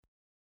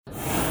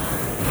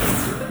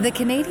The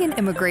Canadian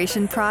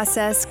immigration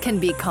process can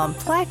be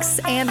complex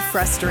and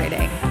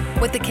frustrating.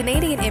 With the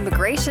Canadian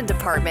Immigration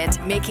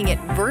Department making it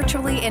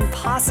virtually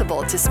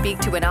impossible to speak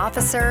to an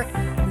officer,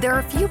 there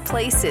are few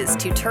places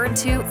to turn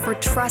to for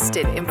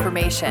trusted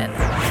information.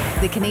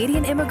 The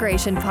Canadian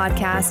Immigration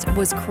Podcast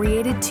was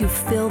created to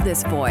fill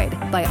this void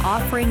by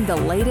offering the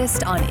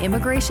latest on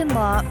immigration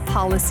law,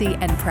 policy,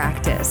 and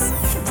practice.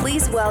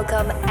 Please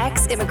welcome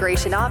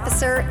ex-immigration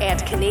officer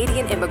and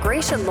Canadian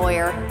immigration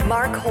lawyer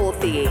Mark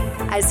Holthe,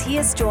 as he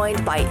is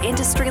joined by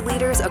industry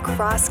leaders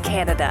across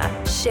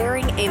Canada,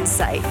 sharing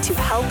insight to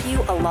help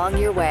you along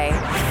your way.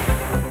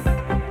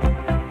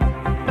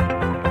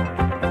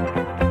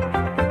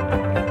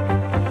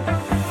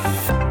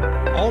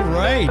 All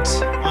right,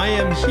 I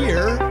am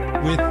here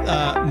with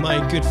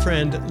my good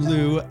friend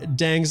Lou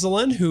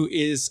Dangzelin, who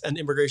is an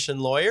immigration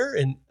lawyer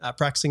and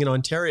practicing in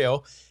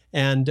Ontario,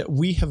 and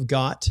we have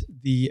got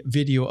the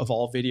video of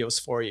all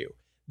videos for you.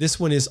 This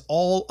one is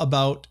all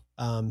about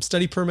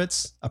study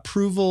permits,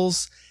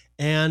 approvals,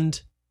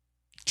 and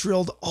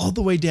drilled all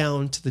the way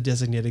down to the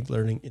designated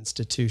learning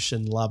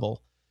institution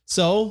level.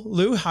 So,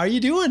 Lou, how are you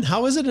doing?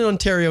 How is it in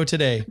Ontario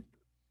today?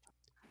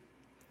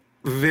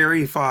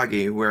 Very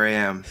foggy where I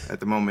am at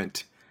the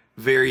moment.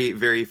 Very,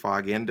 very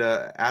foggy. And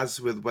as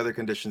with weather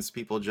conditions,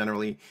 people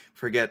generally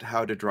forget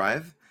how to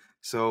drive.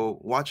 So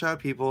watch out,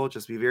 people.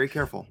 Just be very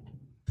careful.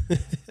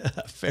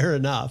 Fair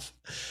enough.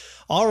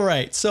 All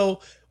right. So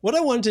what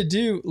I wanted to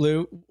do,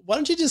 Lou, why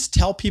don't you just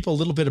tell people a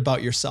little bit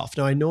about yourself?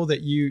 Now, I know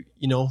that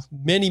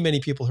many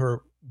people who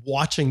are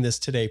watching this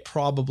today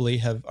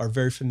probably are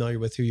very familiar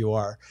with who you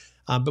are.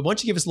 But why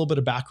don't you give us a little bit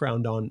of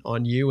background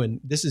on you? And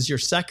this is your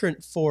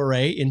second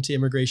foray into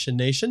Immigration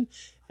Nation.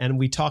 And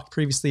we talked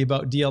previously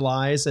about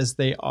DLIs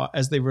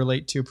as they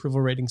relate to approval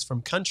ratings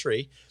from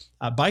country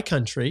by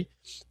country.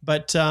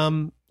 But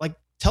tell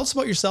us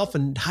about yourself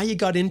and how you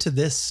got into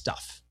this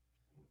stuff.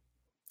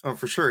 Oh,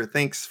 for sure.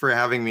 Thanks for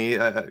having me.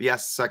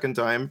 Yes, second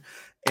time.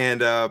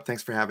 And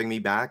thanks for having me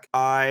back.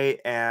 I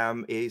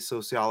am a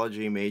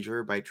sociology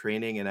major by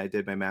training, and I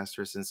did my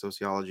master's in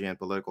sociology and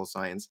political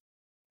science.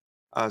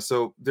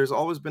 So there's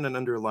always been an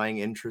underlying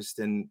interest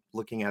in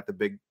looking at the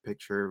big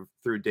picture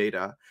through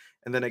data.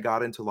 And then I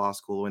got into law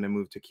school when I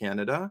moved to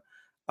Canada.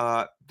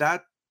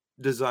 That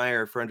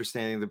desire for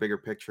understanding the bigger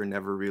picture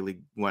never really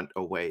went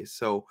away.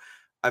 So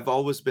I've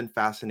always been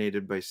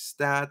fascinated by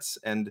stats.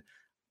 And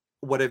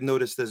what I've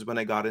noticed is when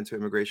I got into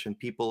immigration,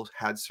 people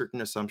had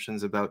certain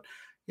assumptions about,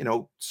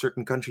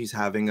 certain countries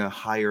having a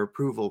higher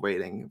approval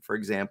rating, for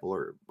example,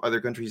 or other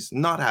countries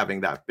not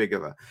having that big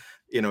of a,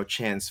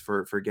 chance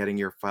for getting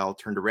your file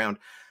turned around.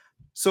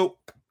 So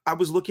I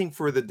was looking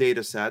for the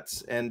data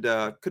sets and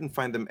couldn't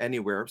find them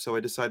anywhere. So I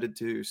decided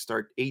to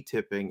start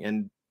ATIPing,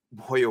 and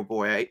boy, oh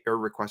boy, I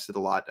requested a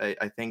lot.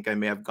 I think I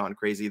may have gone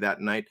crazy that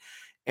night.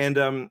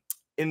 And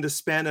in the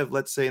span of,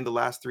 let's say, in the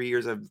last 3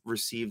 years, I've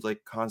received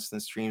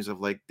constant streams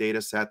of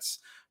data sets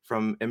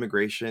from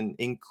immigration,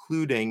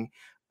 including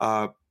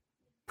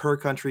per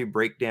country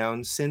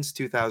breakdown since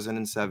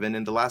 2007.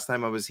 And the last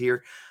time I was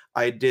here,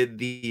 I did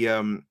the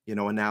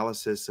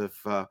analysis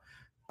of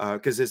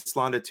because it's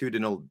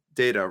longitudinal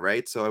data,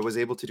 right? So I was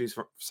able to do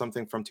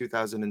something from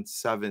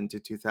 2007 to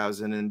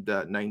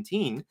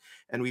 2019,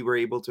 and we were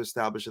able to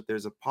establish that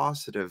there's a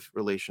positive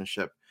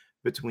relationship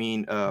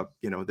between the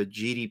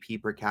GDP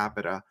per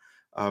capita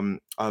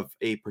of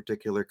a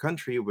particular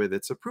country with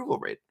its approval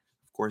rate.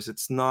 Of course,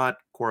 it's not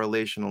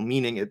correlational,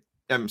 meaning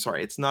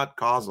it's not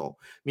causal,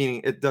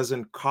 meaning it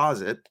doesn't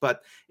cause it,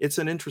 but it's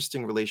an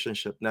interesting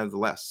relationship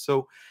nevertheless.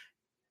 So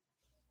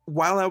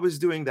while I was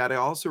doing that, I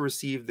also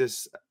received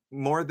this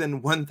more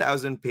than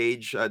 1,000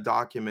 page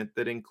document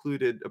that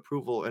included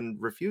approval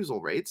and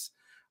refusal rates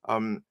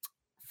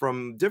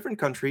from different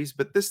countries,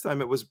 but this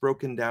time it was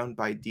broken down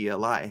by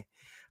DLI.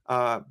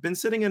 Been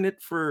sitting in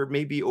it for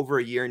maybe over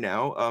a year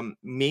now,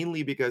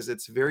 mainly because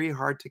it's very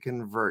hard to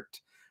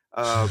convert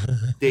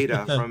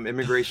data from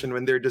immigration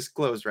when they're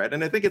disclosed, right?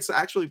 And I think it's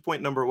actually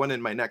point number one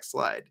in my next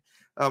slide.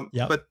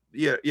 But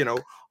yeah,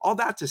 all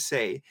that to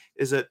say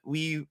is that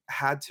we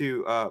had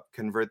to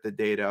convert the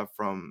data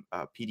from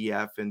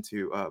PDF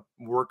into a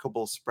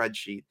workable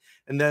spreadsheet,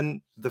 and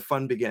then the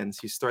fun begins.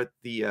 You start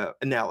the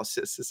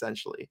analysis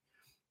essentially.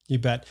 You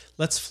bet.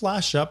 Let's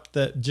flash up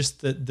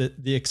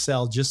the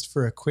Excel just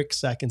for a quick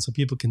second so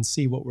people can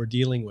see what we're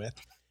dealing with,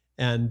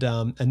 and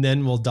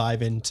then we'll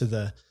dive into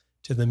the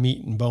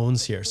meat and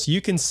bones here. So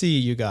you can see,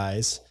 you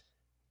guys,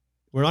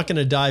 we're not going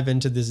to dive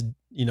into this,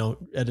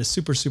 at a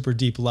super, super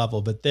deep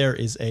level, but there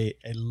is a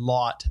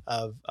lot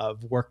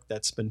of work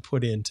that's been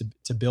put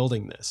into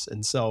building this.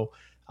 And so,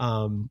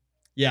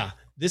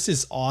 this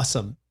is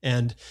awesome.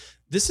 And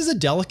this is a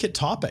delicate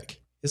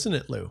topic, isn't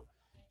it, Lou?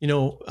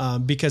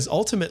 Because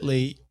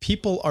ultimately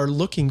people are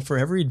looking for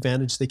every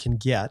advantage they can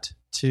get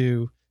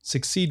to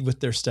succeed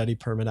with their study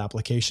permit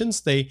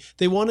applications. They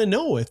want to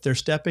know if they're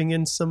stepping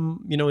in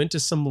into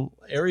some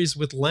areas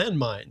with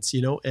landmines,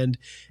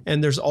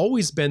 and there's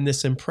always been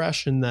this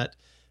impression that,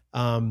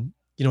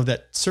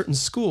 that certain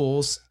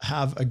schools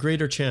have a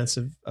greater chance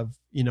of,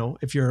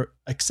 if you're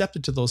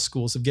accepted to those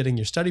schools, of getting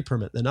your study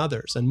permit than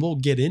others. And we'll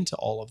get into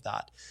all of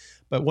that.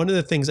 But one of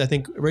the things I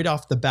think right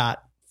off the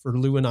bat for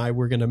Lou and I,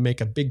 we're going to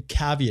make a big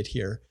caveat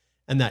here.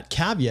 And that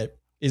caveat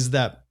is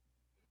that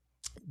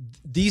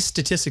these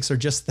statistics are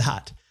just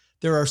that.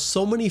 There are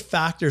so many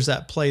factors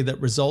at play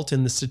that result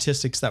in the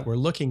statistics that we're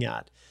looking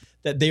at,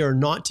 that they are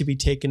not to be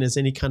taken as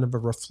any kind of a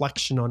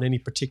reflection on any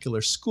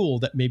particular school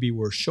that maybe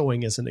we're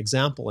showing as an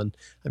example. And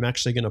I'm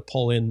actually going to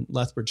pull in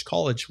Lethbridge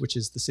College, which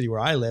is the city where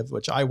I live,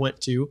 which I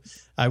went to.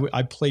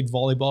 I played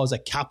volleyball as a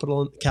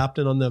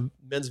captain on the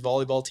men's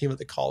volleyball team at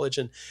the college,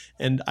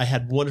 and I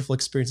had wonderful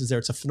experiences there.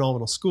 It's a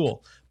phenomenal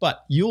school.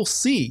 But you'll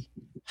see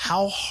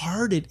how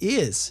hard it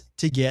is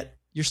to get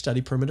your study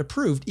permit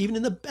approved, even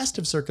in the best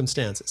of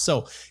circumstances.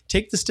 So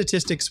take the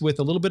statistics with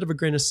a little bit of a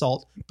grain of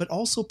salt, but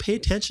also pay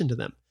attention to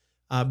them.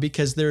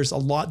 Because there's a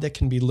lot that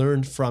can be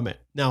learned from it.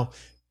 Now,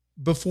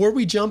 before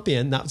we jump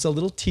in, that was a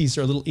little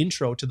teaser, a little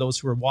intro to those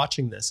who are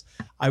watching this.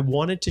 I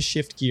wanted to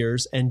shift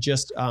gears and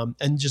just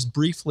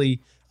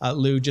briefly,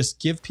 Lou,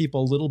 just give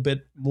people a little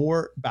bit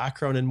more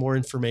background and more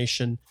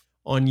information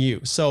on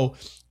you. So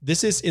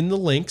this is in the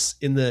links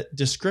in the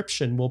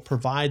description. We'll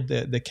provide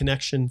the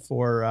connection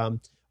for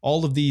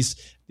all of these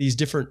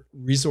different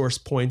resource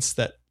points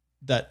that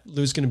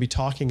Lou's going to be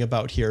talking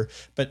about here.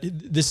 But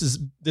this is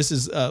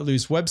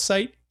Lou's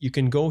website. You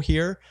can go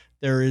here.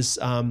 There is,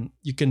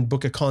 you can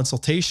book a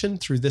consultation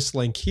through this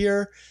link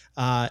here.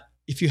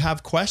 If you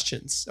have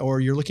questions or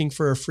you're looking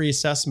for a free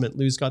assessment,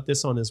 Lou's got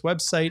this on his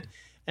website.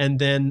 And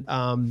then,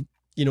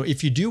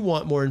 if you do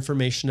want more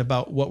information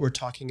about what we're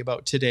talking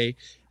about today,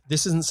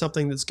 this isn't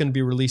something that's going to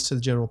be released to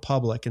the general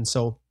public. And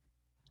so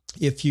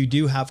if you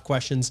do have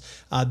questions,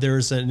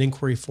 there's an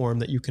inquiry form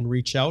that you can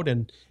reach out,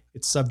 and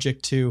it's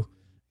subject to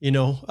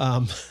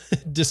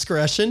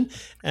discretion.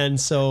 And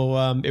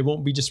so it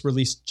won't be just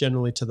released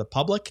generally to the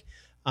public.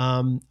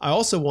 I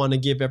also want to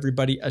give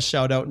everybody a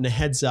shout out and a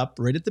heads up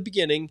right at the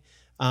beginning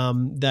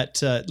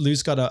that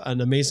Lou's got an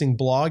amazing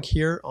blog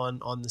here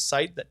on the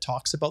site that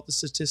talks about the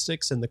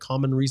statistics and the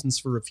common reasons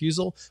for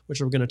refusal, which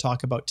we're going to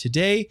talk about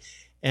today.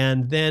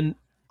 And then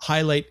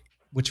highlight,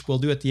 which we'll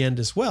do at the end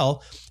as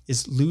well,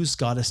 is Lou's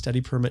got a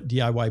study permit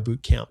DIY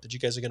boot camp that you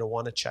guys are going to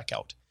want to check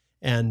out.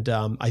 And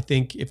I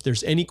think if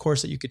there's any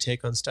course that you could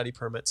take on study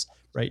permits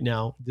right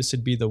now, this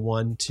would be the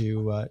one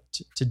to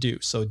do.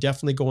 So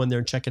definitely go in there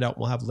and check it out.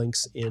 We'll have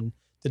links in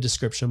the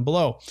description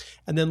below.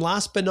 And then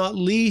last but not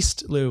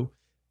least, Lou,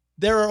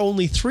 there are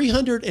only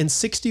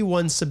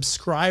 361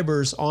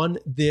 subscribers on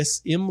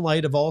this In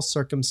Light of All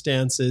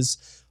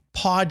Circumstances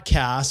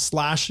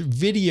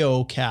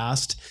podcast/video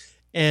cast.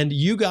 And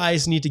you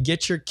guys need to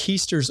get your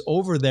keisters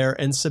over there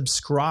and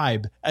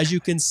subscribe. As you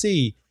can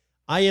see,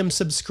 I am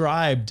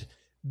subscribed.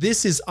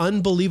 This is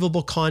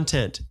unbelievable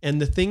content,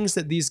 and the things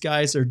that these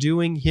guys are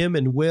doing, him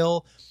and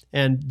Will,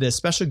 and the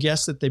special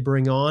guests that they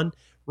bring on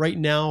right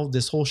now,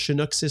 this whole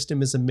Chinook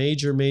system is a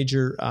major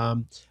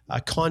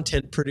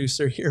content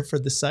producer here for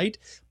the site.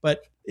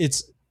 But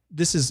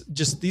this is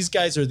just, these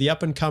guys are the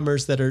up and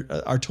comers that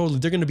are totally,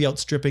 they're going to be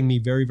outstripping me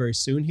very, very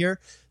soon here.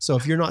 So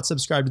if you're not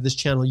subscribed to this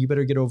channel, you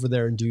better get over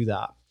there and do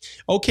that.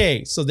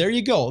 Okay, so there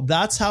you go.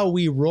 That's how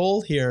we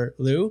roll here,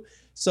 Lou.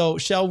 So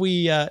shall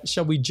we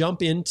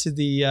jump into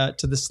the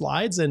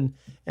slides and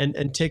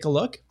take a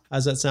look?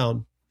 How's that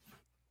sound?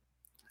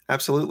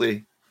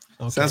 Absolutely.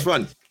 Okay. Sounds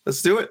fun.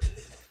 Let's do it.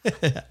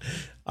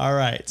 All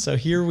right. So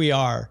here we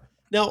are.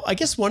 Now, I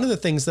guess one of the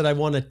things that I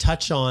want to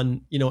touch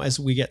on, as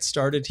we get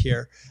started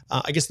here,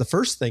 I guess the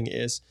first thing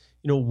is,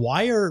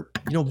 why are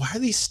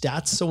these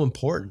stats so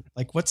important?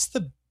 Like, what's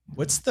the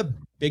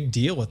big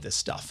deal with this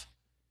stuff?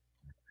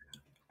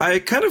 I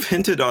kind of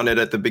hinted on it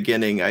at the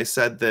beginning. I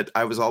said that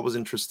I was always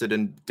interested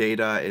in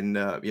data and,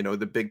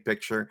 the big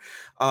picture.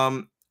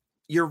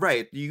 You're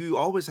right. You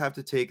always have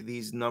to take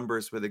these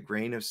numbers with a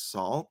grain of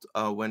salt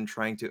when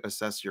trying to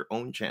assess your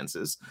own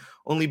chances,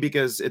 only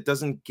because it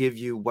doesn't give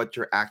you what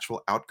your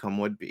actual outcome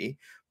would be,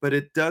 but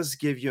it does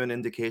give you an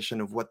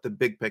indication of what the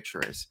big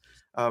picture is.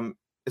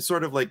 It's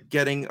sort of like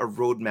getting a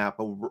roadmap,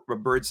 a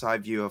bird's eye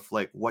view of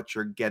like what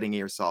you're getting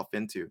yourself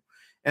into.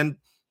 And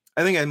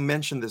I think I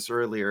mentioned this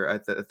earlier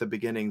at the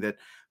beginning that,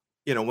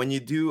 when you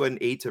do an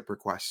ATIP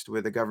request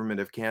with the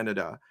government of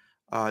Canada,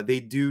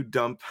 they do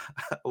dump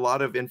a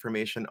lot of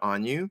information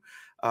on you.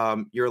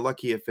 You're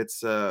lucky if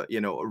it's a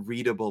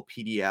readable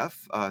PDF.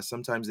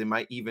 Sometimes they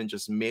might even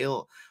just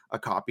mail a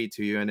copy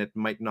to you, and it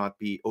might not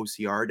be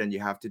OCR'd, and you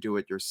have to do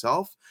it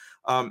yourself.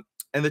 And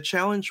the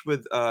challenge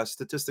with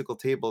statistical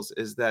tables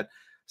is that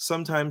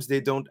sometimes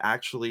they don't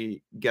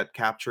actually get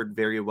captured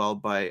very well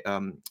by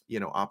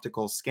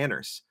optical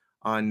scanners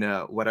on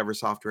whatever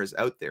software is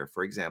out there,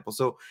 for example.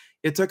 So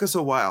it took us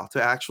a while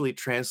to actually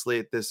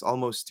translate this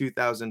almost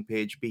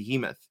 2,000-page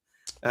behemoth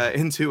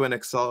into an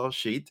Excel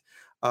sheet.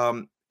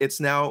 It's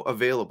now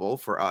available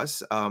for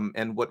us.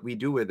 And what we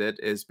do with it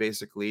is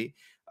basically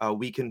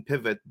we can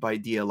pivot by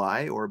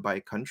DLI or by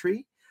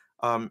country.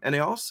 And I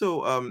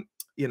also,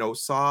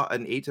 saw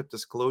an ATIP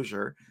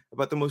disclosure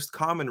about the most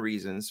common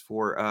reasons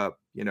for,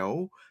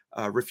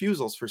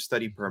 refusals for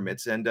study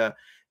permits, and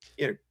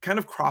kind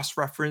of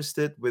cross-referenced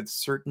it with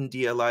certain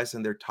DLIs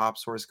in their top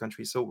source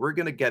countries. So we're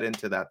going to get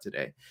into that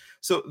today.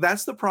 So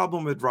that's the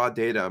problem with raw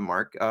data,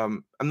 Mark.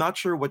 I'm not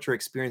sure what your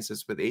experience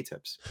is with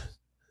ATIPs.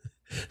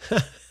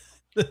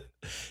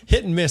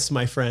 Hit and miss,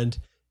 my friend.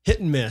 Hit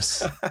and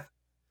miss.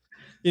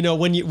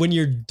 When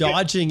you're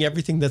dodging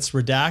everything that's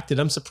redacted,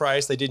 I'm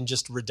surprised they didn't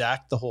just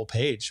redact the whole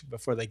page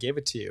before they gave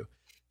it to you.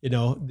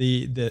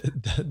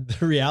 The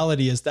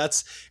reality is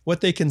that's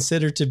what they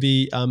consider to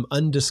be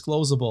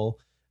undisclosable.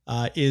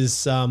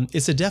 Is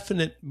a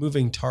definite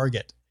moving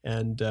target.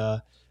 And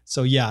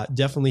so, yeah,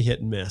 definitely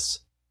hit and miss.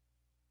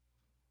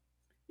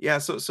 Yeah,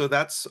 so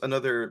that's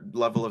another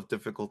level of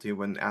difficulty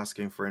when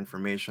asking for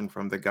information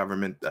from the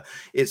government.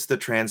 It's the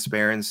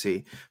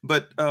transparency.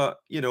 But,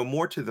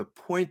 more to the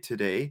point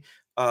today,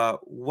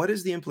 what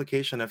is the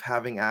implication of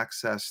having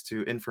access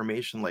to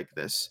information like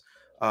this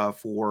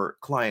for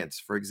clients,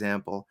 for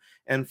example?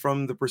 And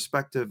from the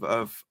perspective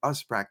of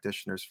us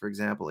practitioners, for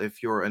example,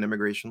 if you're an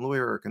immigration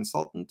lawyer or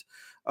consultant,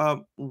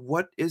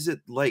 what is it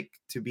like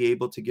to be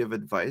able to give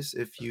advice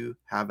if you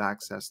have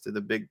access to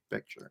the big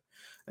picture?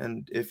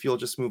 And if you'll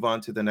just move on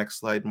to the next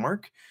slide,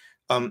 Mark.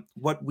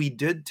 What we're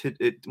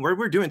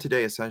doing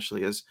today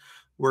essentially is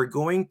we're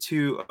going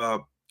to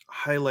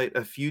highlight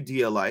a few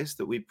DLIs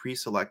that we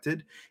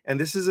pre-selected. And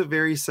this is a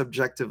very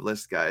subjective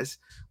list, guys.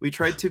 We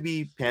tried to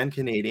be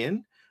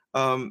pan-Canadian,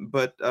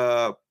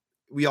 but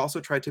we also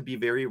tried to be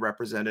very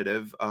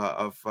representative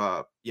of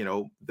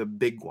the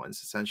big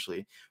ones.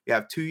 Essentially, we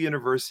have 2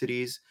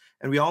 universities,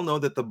 and we all know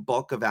that the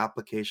bulk of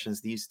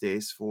applications these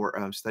days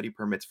for study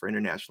permits for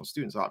international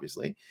students,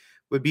 obviously,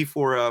 would be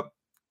for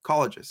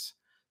colleges.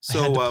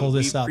 So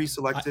we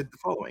pre-selected the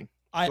following.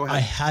 I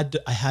had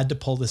to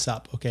pull this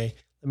up. Okay,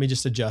 let me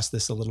just adjust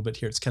this a little bit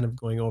here. It's kind of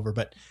going over,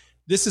 but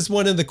this is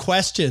one of the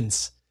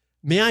questions.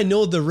 May I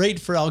know the rate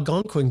for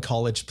Algonquin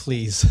College,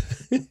 please?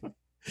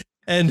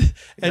 And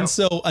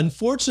so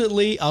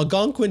unfortunately,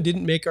 Algonquin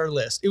didn't make our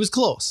list. It was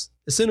close.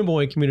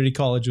 Assiniboine Community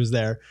College was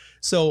there.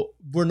 So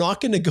we're not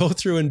going to go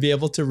through and be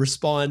able to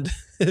respond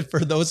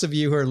for those of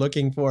you who are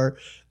looking for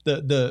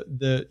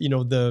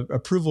the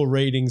approval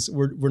ratings.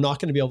 We're not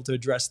going to be able to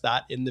address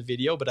that in the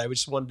video, but I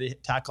just wanted to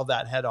tackle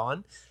that head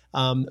on.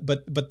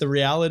 But the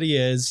reality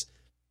is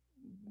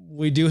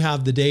we do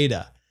have the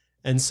data.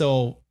 And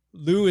so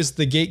Lou is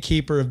the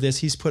gatekeeper of this.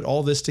 He's put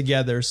all this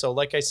together. So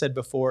like I said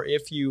before,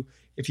 if you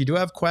do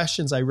have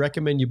questions, I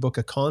recommend you book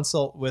a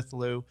consult with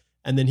Lou,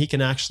 and then he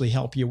can actually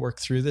help you work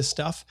through this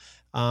stuff.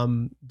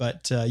 I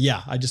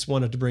just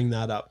wanted to bring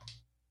that up.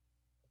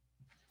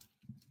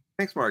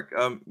 Thanks, Mark.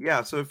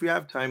 So if we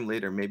have time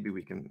later, maybe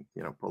we can,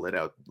 pull it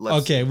out.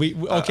 Okay.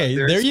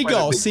 There you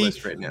go. See,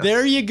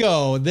 there you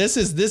go. This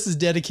is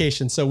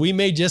dedication. So we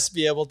may just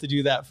be able to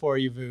do that for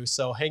you, Vu.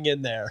 So hang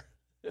in there.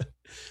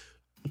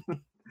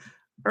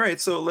 All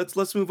right, so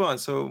let's move on.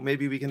 So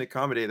maybe we can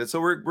accommodate it.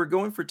 So we're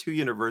going for 2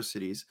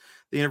 universities: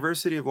 the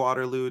University of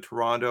Waterloo,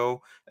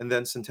 Toronto, and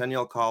then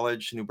Centennial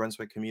College, New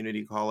Brunswick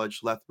Community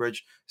College,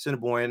 Lethbridge,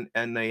 Assiniboine,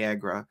 and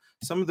Niagara.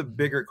 Some of the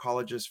bigger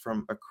colleges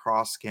from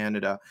across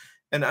Canada.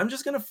 And I'm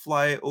just going to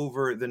fly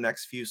over the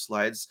next few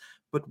slides.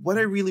 But what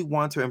I really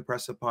want to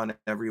impress upon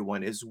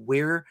everyone is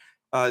where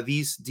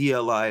these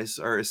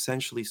DLIs are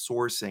essentially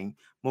sourcing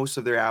most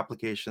of their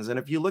applications. And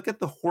if you look at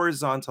the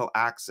horizontal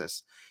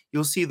axis,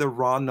 you'll see the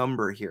raw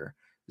number here,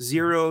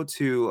 0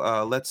 to,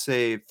 let's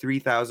say,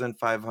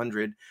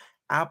 3,500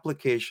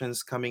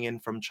 applications coming in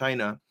from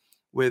China,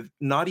 with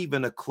not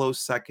even a close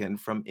second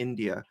from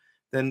India.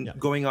 Then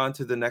going on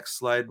to the next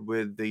slide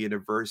with the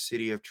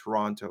University of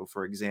Toronto,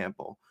 for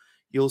example,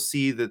 you'll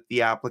see that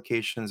the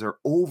applications are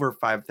over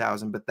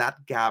 5,000, but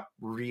that gap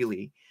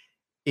really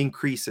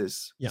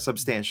increases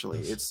substantially.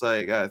 It's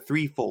like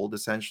threefold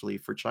essentially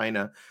for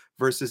China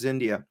versus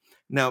India.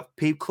 Now,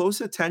 pay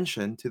close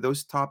attention to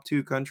those top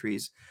 2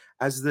 countries.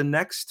 As the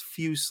next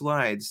few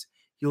slides,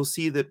 you'll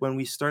see that when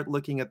we start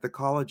looking at the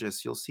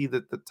colleges, you'll see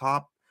that the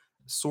top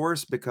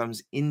source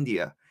becomes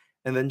India,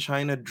 and then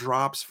China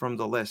drops from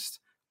the list.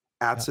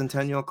 At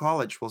Centennial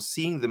College, we're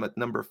seeing them at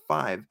number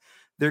 5.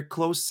 Their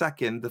close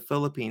second, the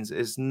Philippines,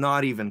 is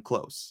not even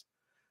close.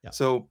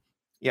 So,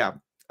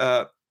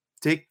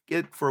 take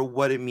it for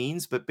what it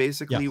means, but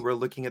basically we're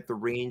looking at the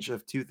range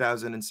of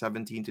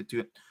 2017 to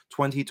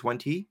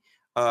 2020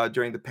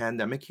 during the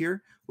pandemic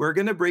here. We're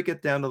going to break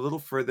it down a little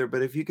further,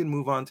 but if you can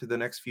move on to the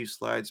next few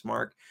slides,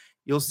 Mark,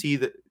 you'll see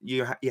that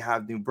you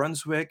have New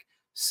Brunswick,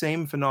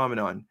 same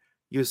phenomenon.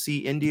 You'll see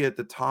India at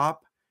the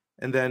top,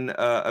 and then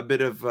a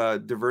bit of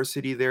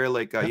diversity there,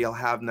 like you'll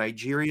have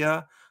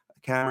Nigeria,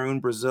 Cameroon,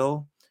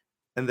 Brazil,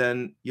 and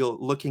then you're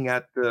looking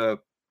at the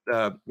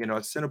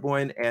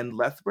Assiniboine and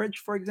Lethbridge,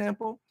 for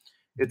example.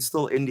 It's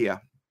still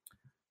India.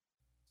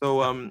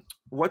 So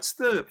what's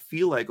the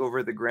feel like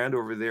over the ground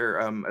over there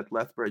at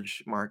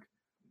Lethbridge, Mark?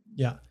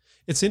 Yeah,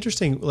 it's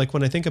interesting. Like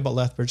when I think about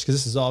Lethbridge, because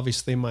this is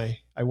obviously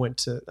I went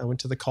to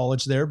the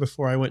college there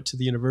before I went to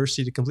the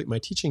university to complete my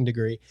teaching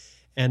degree.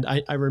 And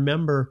I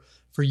remember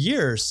for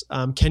years,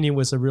 Kenya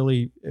was a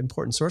really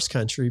important source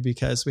country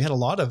because we had a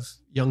lot of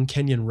young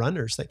Kenyan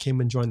runners that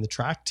came and joined the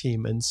track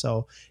team. And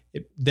so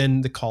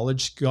then the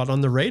college got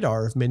on the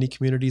radar of many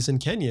communities in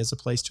Kenya as a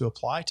place to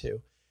apply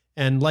to.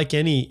 And like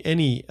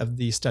any of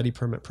the study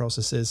permit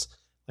processes,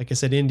 like I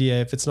said,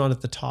 India, if it's not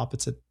at the top,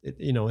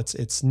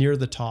 it's near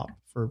the top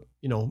for,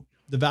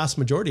 the vast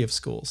majority of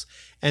schools.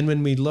 And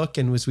when we look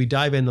and as we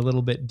dive in a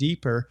little bit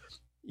deeper,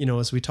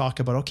 as we talk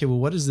about, okay, well,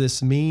 what does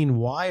this mean?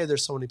 Why are there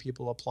so many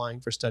people applying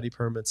for study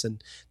permits?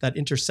 And that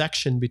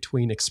intersection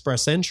between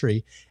express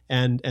entry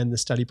and the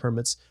study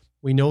permits,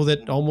 we know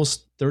that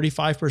almost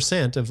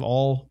 35% of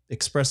all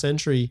express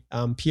entry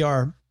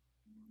PR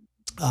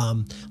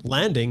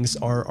landings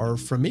are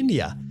from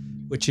India,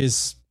 which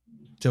is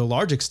to a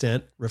large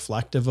extent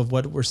reflective of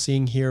what we're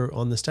seeing here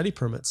on the study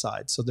permit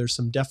side. So there's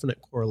some definite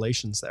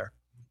correlations there.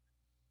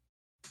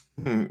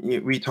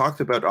 We talked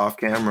about off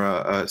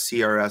camera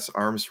CRS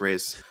arms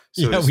race.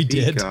 So yeah, we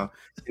did.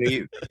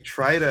 You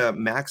try to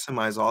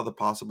maximize all the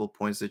possible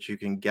points that you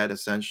can get,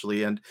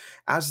 essentially. And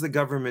as the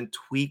government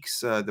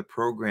tweaks the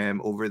program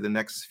over the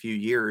next few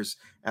years,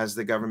 as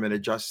the government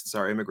adjusts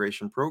our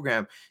immigration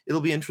program,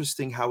 it'll be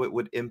interesting how it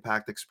would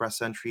impact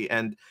express entry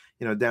and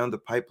down the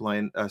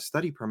pipeline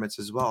study permits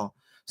as well.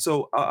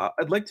 So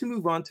I'd like to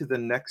move on to the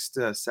next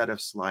set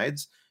of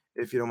slides,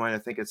 if you don't mind. I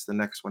think it's the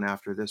next one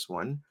after this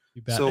one.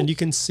 You bet. So and you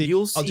can see,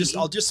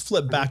 I'll just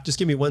flip back. Just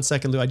give me 1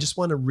 second, Lou. I just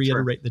want to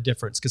reiterate the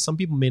difference because some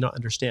people may not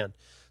understand.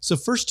 So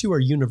first two are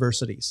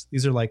universities.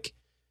 These are like,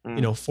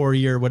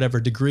 4-year, whatever,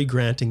 degree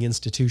granting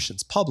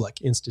institutions, public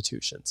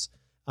institutions.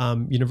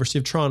 University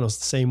of Toronto is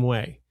the same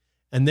way.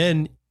 And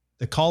then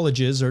the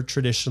colleges are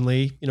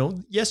traditionally,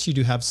 yes, you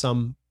do have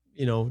some,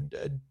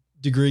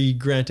 degree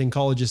granting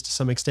colleges to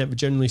some extent, but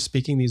generally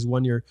speaking, these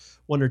 1 or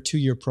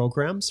 2-year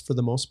programs for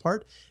the most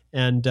part.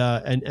 And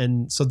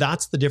so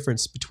that's the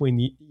difference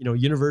between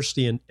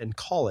university and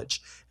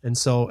college.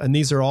 And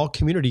these are all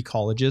community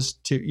colleges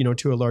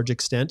to a large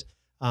extent.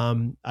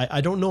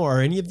 I don't know,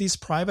 are any of these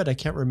private? I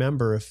can't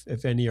remember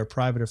if any are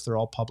private, if they're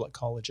all public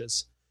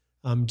colleges.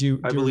 I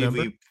believe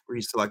remember?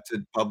 we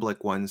selected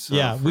public ones.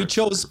 Yeah, we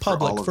chose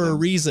public for a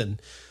reason.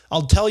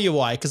 I'll tell you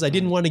why, because I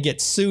didn't want to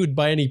get sued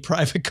by any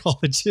private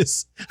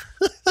colleges.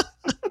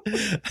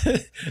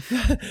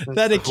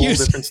 that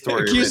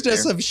accused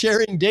us of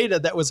sharing data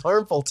that was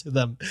harmful to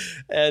them.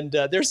 And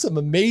there's some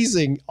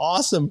amazing,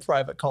 awesome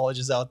private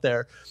colleges out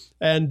there.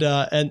 And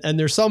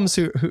there's some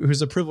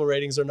whose approval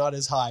ratings are not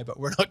as high, but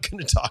we're not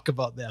going to talk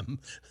about them.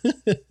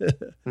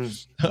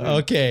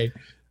 Okay,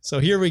 so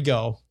here we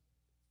go.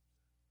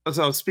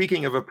 So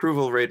speaking of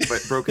approval rate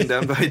broken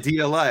down by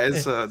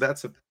DLIs,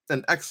 that's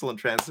an excellent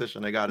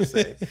transition, I got to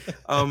say.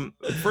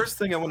 First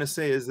thing I want to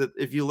say is that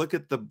if you look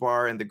at the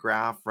bar and the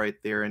graph right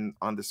there and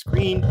on the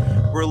screen,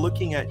 we're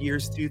looking at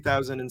years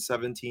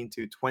 2017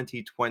 to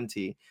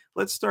 2020.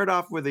 Let's start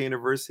off with the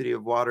University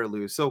of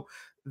Waterloo. So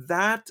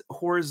that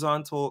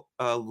horizontal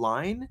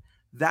line,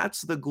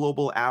 that's the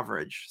global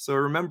average. So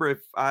remember,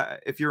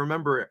 if you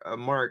remember,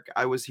 Mark,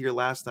 I was here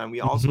last time.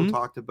 We also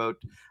talked about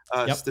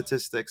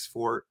statistics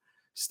for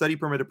study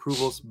permit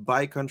approvals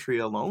by country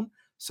alone.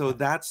 So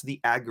that's the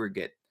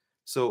aggregate.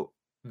 So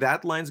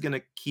that line's going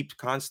to keep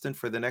constant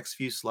for the next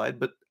few slides,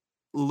 but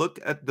look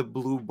at the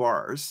blue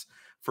bars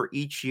for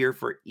each year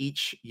for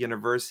each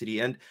university.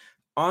 And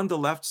on the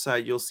left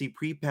side, you'll see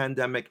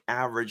pre-pandemic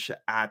average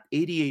at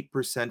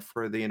 88%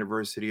 for the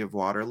University of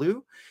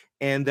Waterloo.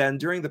 And then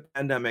during the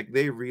pandemic,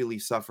 they really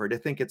suffered. I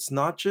think it's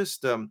not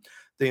just the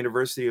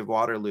University of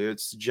Waterloo,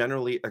 it's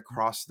generally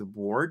across the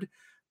board.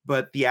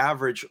 But the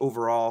average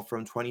overall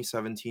from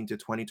 2017 to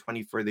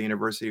 2020 for the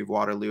University of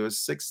Waterloo is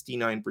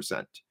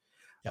 69%.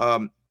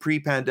 Yep.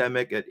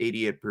 Pre-pandemic at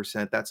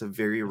 88%, that's a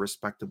very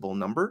respectable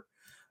number.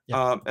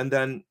 Yep. And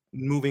then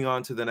moving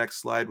on to the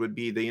next slide would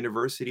be the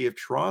University of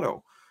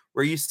Toronto,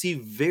 where you see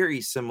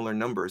very similar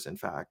numbers. In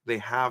fact, they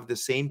have the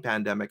same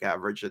pandemic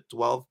average at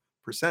 12%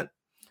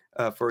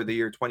 for the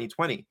year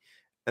 2020.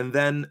 And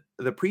then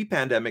the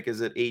pre-pandemic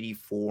is at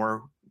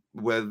 84%,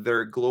 with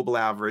their global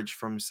average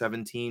from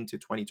 17 to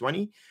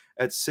 2020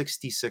 at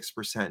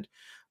 66%.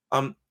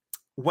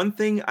 One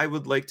thing I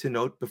would like to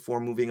note before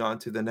moving on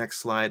to the next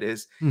slide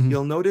is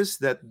you'll notice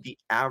that the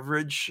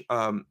average,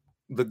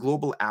 the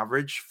global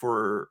average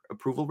for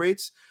approval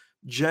rates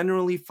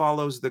generally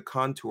follows the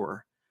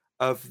contour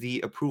of the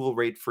approval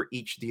rate for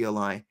each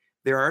DLI.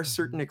 There are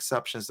certain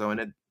exceptions though,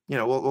 and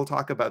we'll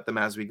talk about them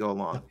as we go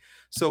along.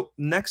 So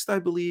next, I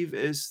believe,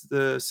 is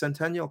the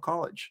Centennial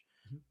College,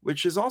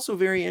 which is also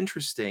very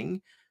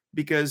interesting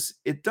because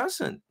it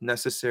doesn't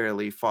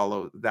necessarily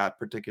follow that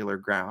particular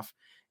graph.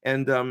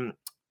 And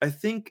I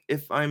think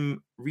if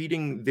I'm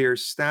reading their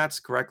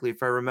stats correctly,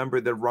 if I remember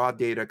the raw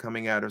data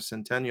coming out of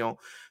Centennial,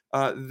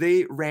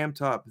 they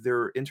ramped up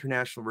their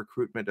international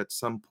recruitment at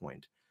some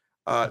point.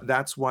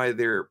 That's why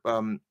their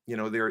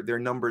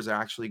numbers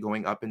are actually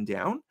going up and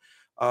down.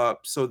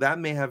 So that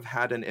may have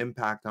had an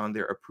impact on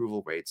their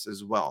approval rates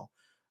as well.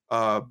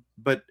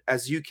 But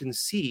as you can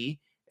see,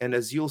 and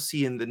as you'll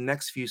see in the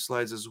next few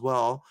slides as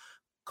well,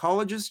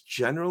 colleges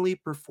generally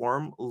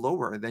perform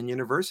lower than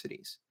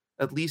universities,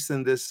 at least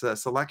in this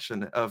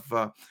selection of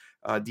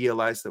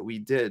DLIs that we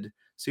did.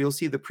 So you'll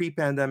see the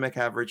pre-pandemic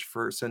average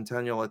for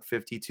Centennial at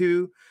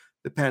 52,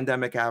 the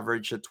pandemic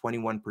average at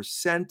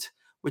 21%,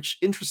 which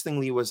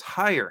interestingly was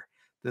higher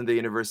than the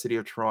University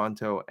of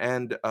Toronto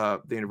and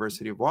the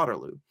University of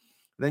Waterloo.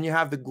 Then you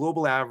have the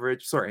global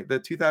average, sorry, the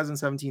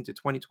 2017 to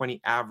 2020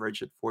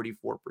 average at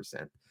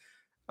 44%.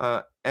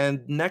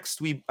 And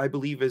next, I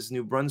believe, is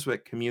New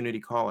Brunswick Community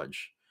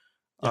College,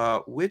 Yeah.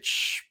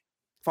 which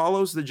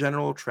follows the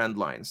general trend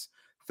lines: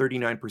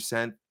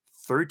 39%,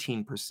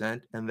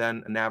 13%, and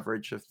then an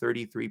average of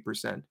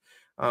 33%.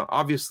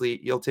 Obviously,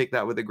 you'll take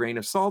that with a grain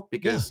of salt Yeah.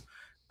 because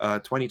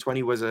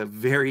 2020 was a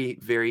very,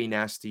 very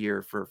nasty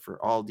year for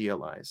all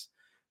DLIs.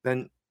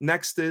 Then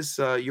next is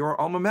your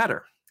alma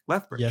mater,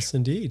 Lethbridge. Yes,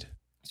 indeed.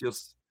 So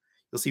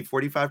you'll see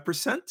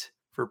 45%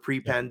 for Yeah.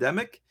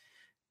 pre-pandemic,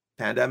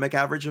 pandemic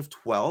average of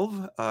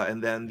 12,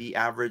 and then the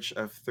average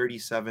of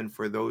 37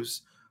 for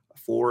those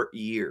 4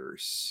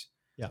 years.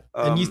 Yeah.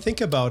 And you Um,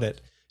 think about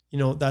it,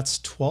 that's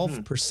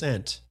mhm,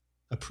 12%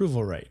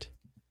 approval rate.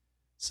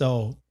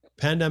 So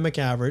pandemic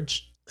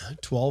average,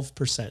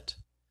 12%.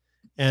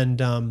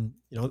 And,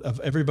 of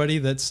everybody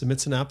that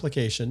submits an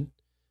application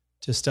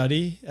to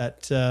study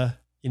at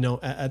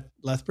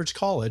Lethbridge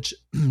College,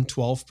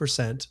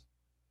 12%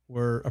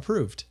 were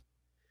approved.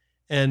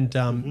 And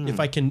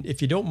mhm.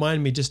 if you don't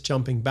mind me just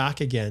jumping back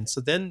again.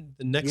 So then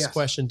the next Yes.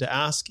 question to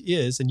ask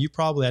is, and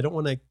I don't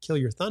want to kill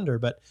your thunder,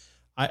 but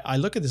I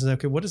look at this and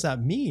okay, what does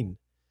that mean?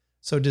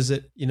 So does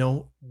it,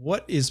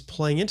 what is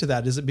playing into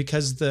that? Is it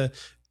because the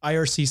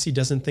IRCC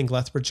doesn't think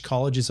Lethbridge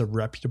College is a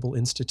reputable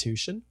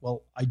institution?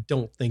 Well, I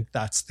don't think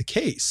that's the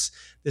case.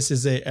 This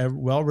is a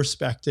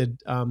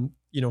well-respected,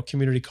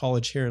 community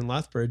college here in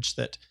Lethbridge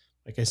that,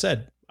 like I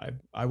said,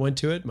 I went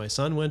to it, my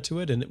son went to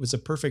it, and it was a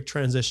perfect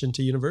transition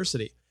to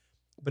university.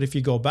 But if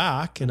you go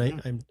back, and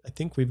Mhm. I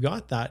think we've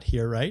got that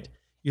here, right?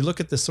 You look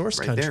at the source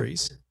Right there.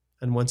 countries,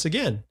 and once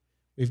again,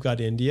 we've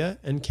got India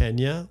and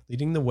Kenya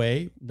leading the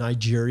way.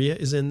 Nigeria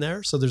is in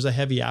there. So there's a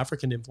heavy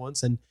African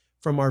influence. And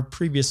from our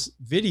previous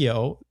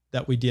video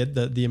that we did,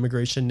 the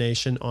Immigration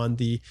Nation on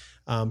the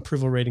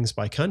approval ratings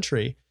by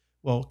country,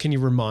 well, can you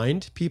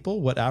remind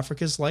people what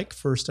Africa's like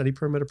for study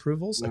permit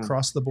approvals Mm.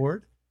 across the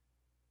board?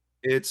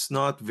 It's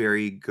not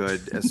very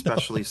good,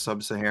 especially No.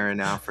 sub-Saharan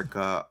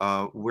Africa.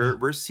 Yeah.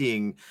 We're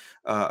seeing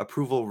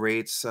approval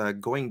rates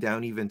going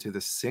down even to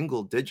the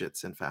single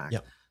digits, in fact.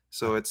 Yeah.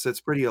 So Yeah. it's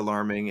pretty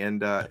alarming.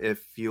 And Yeah.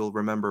 if you'll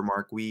remember,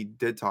 Mark, we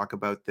did talk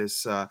about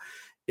this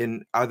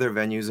in other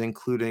venues,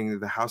 including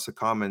the House of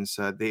Commons.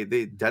 They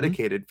Mhm.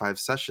 dedicated 5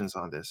 sessions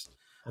on this.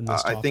 On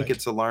this I think topic.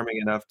 it's alarming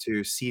enough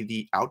to see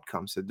the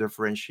outcomes, the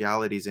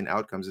differentialities in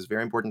outcomes is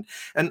very important.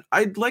 And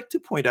I'd like to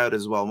point out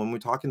as well, when we're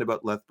talking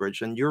about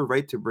Lethbridge, and you're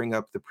right to bring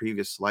up the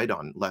previous slide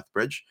on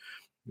Lethbridge,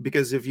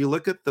 because if you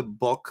look at the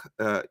book,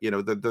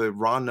 the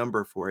raw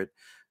number for it,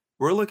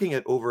 we're looking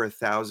at over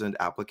 1,000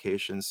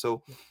 applications.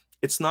 So Yeah.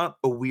 it's not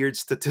a weird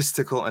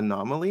statistical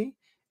anomaly.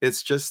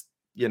 It's just,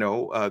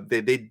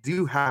 they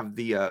do have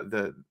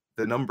the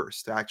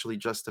numbers to actually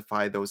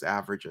justify those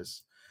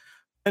averages.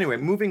 Anyway,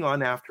 moving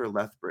on after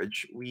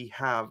Lethbridge, we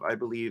have, I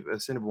believe,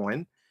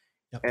 Assiniboine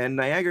Yeah. and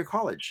Niagara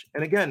College.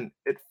 And again,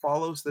 it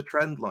follows the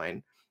trend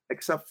line,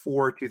 except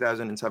for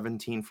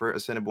 2017 for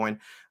Assiniboine.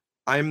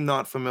 I'm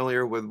not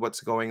familiar with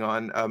what's going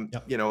on.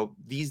 Yeah.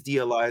 These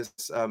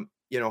DLIs,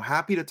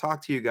 happy to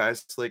talk to you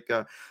guys. It's like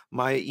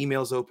my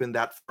email's open.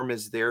 That form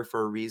is there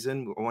for a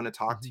reason. I want to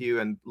talk to Mhm. you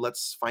and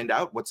let's find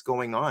out what's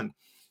going on.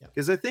 Yeah.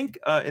 Because I think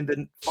in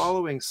the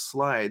following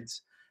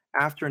slides,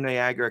 after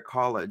Niagara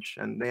College,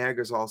 and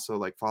Niagara's also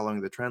like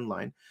following the trend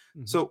line.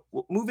 Mhm. So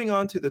moving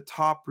on to the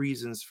top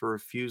reasons for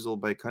refusal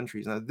by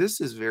countries. Now, this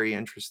is very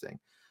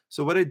interesting.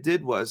 So what I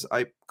did was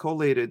I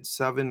collated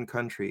 7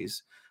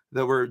 countries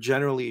that were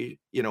generally,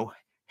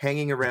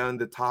 hanging Yeah. around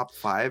the top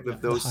 5 Yeah.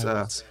 of The those high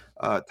ones.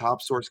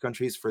 top source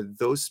countries for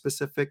those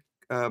specific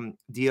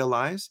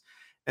DLIs.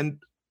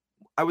 And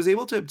I was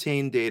able to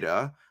obtain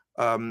data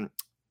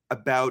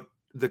about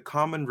the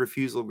common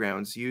refusal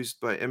grounds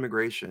used by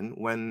immigration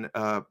when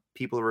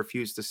people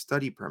refuse the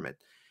study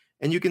permit.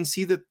 And you can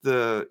see that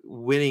the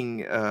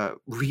winning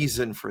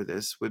reason for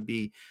this would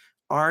be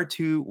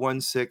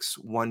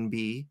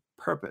R2161B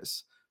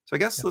purpose. So I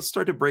guess Yeah. let's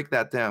start to break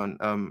that down,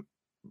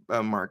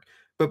 Mark.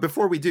 But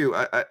before we do,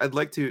 I'd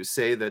like to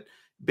say that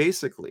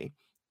basically,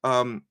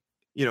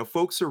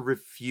 folks are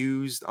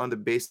refused on the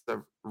basis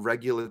of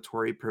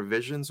regulatory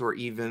provisions or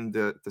even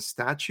the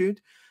statute.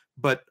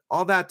 But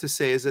all that to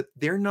say is that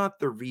they're not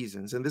the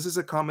reasons. And this is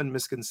a common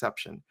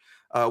misconception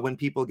when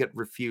people get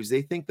refused.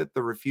 They think that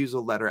the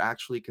refusal letter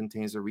actually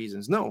contains the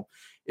reasons. No,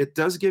 it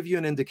does give you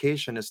an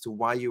indication as to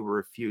why you were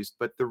refused.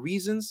 But the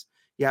reasons,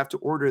 you have to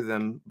order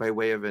them by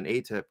way of an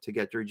ATIP to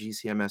get your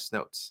GCMS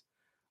notes.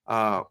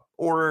 If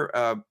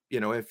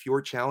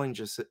you're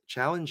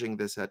challenging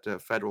this at a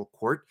federal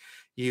court,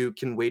 you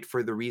can wait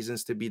for the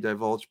reasons to be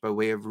divulged by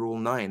way of Rule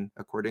 9,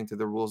 according to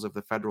the rules of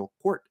the Federal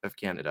Court of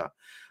Canada.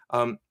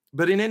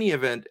 But in any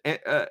event,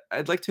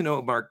 I'd like to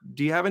know, Mark,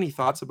 do you have any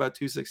thoughts about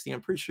 216?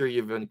 I'm pretty sure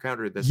you've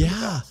encountered this in the Yeah.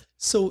 past.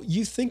 So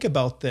you think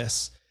about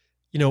this,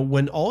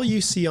 when all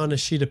you see on a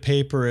sheet of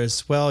paper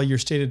is, well, your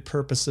stated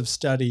purpose of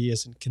study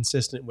isn't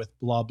consistent with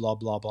blah, blah,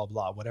 blah, blah,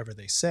 blah, whatever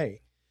they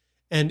say.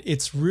 And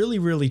it's really,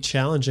 really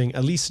challenging,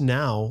 at least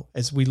now,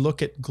 as we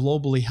look at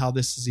globally how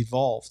this has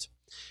evolved.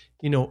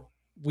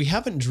 We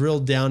haven't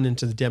drilled down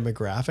into the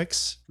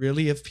demographics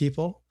really of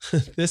people.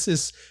 This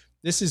is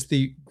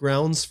the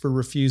grounds for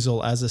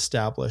refusal as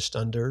established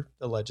under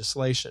the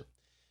legislation.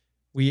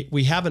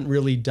 We haven't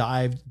really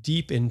dived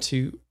deep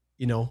into,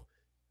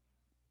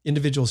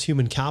 individuals'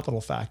 human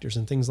capital factors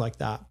and things like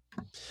that.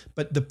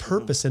 But the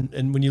purpose,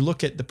 and when you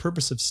look at the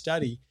purpose of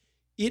study,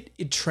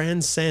 it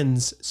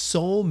transcends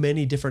so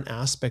many different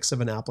aspects of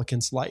an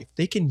applicant's life.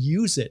 They can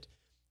use it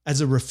as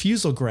a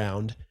refusal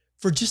ground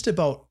for just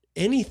about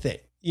anything.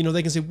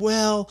 They can say,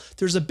 well,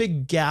 there's a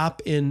big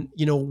gap in,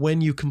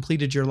 when you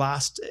completed your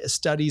last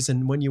studies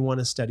and when you want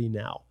to study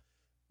now.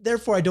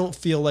 Therefore, I don't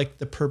feel like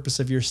the purpose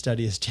of your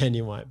study is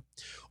genuine.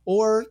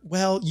 Or,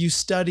 well, you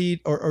studied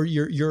or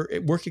your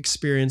work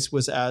experience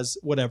was as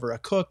whatever, a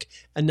cook,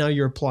 and now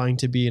you're applying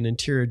to be an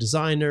interior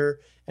designer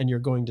and you're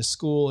going to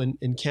school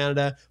in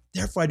Canada.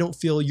 Therefore, I don't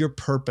feel your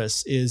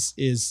purpose is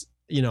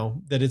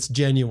that it's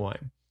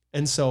genuine.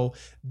 And so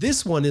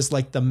this one is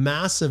like the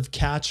massive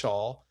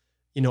catch-all,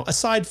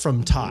 aside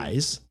from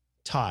ties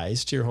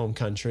to your home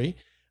country.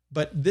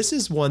 But this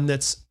is one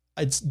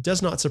it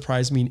does not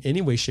surprise me in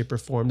any way, shape, or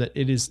form that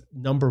it is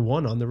number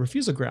one on the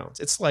refusal grounds.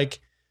 It's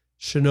like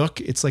Chinook,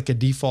 it's like a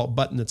default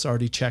button that's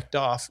already checked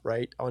off,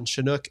 right? On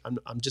Chinook,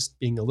 I'm just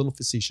being a little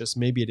facetious.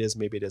 Maybe it is,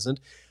 maybe it isn't.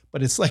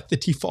 But it's like the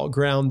default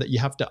ground that you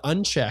have to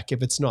uncheck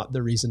if it's not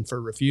the reason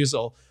for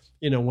refusal,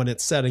 when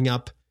it's setting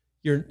up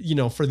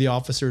for the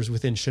officers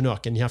within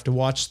Chinook. And you have to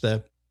watch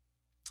the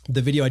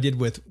video I did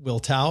with Will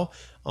Tao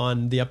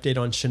on the update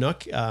on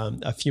Chinook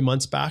a few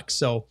months back.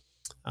 So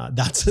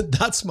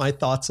that's my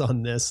thoughts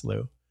on this,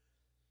 Lou.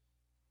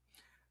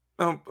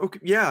 Okay,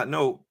 yeah,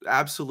 no,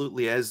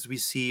 absolutely. As we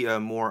see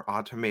more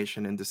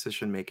automation in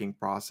decision-making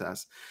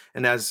process,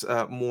 and as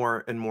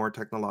more and more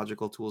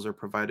technological tools are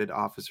provided to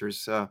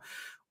officers,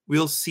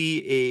 we'll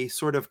see a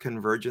sort of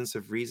convergence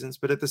of reasons.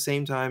 But at the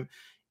same time,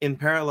 in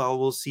parallel,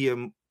 we'll see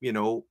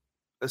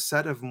a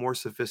set of more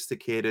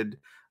sophisticated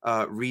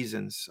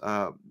reasons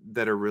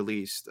that are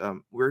released.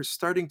 We're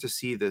starting to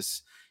see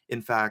this,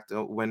 in fact,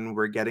 when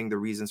we're getting the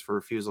reasons for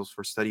refusals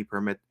for study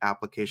permit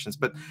applications.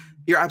 But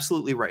you're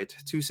absolutely right.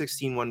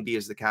 216(1)(b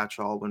is the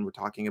catch-all when we're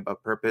talking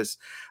about purpose,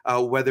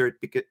 whether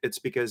it's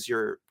because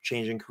you're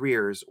changing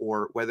careers,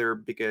 or whether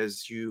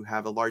because you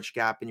have a large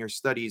gap in your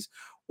studies,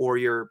 or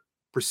you're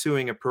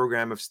pursuing a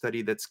program of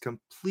study that's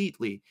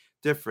completely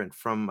different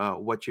from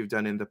what you've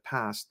done in the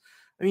past.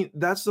 I mean,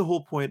 that's the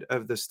whole point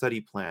of the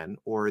study plan,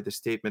 or the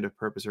statement of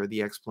purpose, or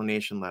the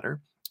explanation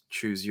letter.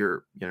 Choose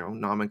your,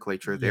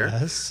 nomenclature there.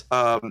 Yes.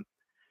 Um,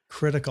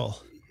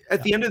 Critical.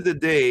 at the end of the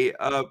day,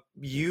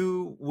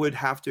 you would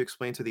have to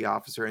explain to the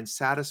officer and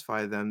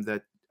satisfy them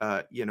that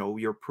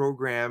your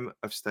program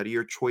of study,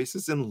 your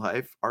choices in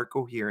life are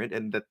coherent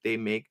and that they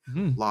make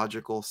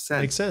logical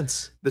sense. Makes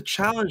sense. The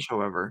challenge,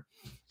 however,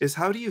 is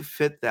how do you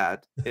fit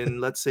that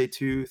in, let's say,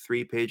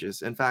 2-3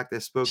 pages? In fact, I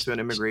spoke to an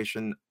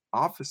immigration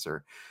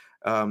officer,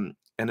 and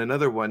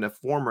another one, a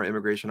former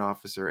immigration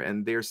officer,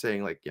 and they're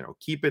saying, like,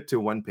 keep it to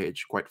 1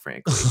 page, quite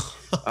frankly.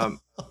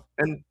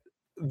 And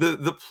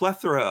the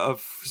plethora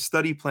of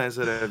study plans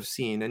that I've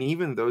seen, and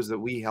even those that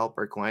we help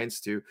our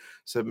clients to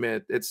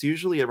submit, it's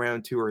usually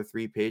around 2 or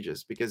 3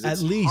 pages, because At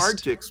it's least. hard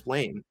to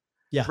explain.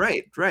 Yeah.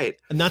 Right.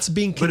 And that's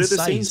being But at concise.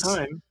 the same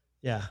time,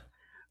 Yeah.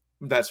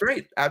 that's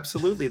right.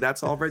 Absolutely.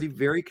 That's already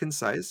very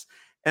concise.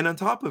 And on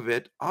top of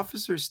it,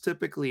 officers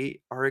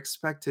typically are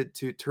expected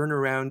to turn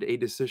around a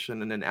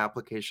decision and an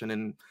application.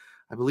 And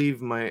I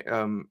believe my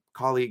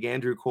colleague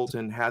Andrew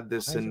Colton had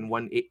this in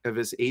one of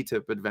his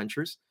ATIP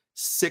adventures.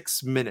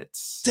 6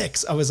 minutes.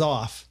 6. I was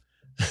off.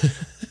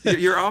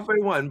 You're off by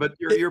 1, but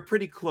you're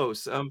pretty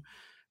close.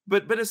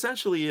 But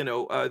essentially,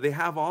 they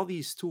have all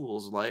these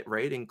tools, like,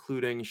 right,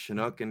 including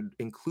Chinook and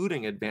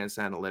including advanced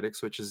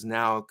analytics, which is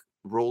now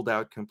rolled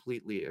out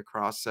completely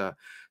across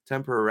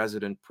temporary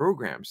resident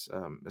programs,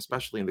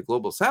 especially in the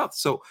global south.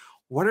 So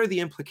what are the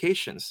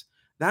implications?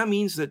 That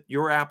means that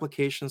your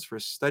applications for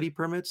study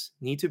permits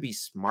need to be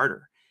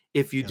smarter.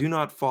 If you do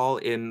not fall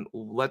in,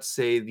 let's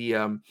say,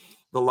 the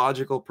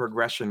logical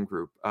progression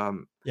group.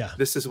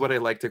 This is what I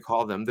like to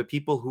call them. The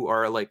people who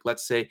are, like,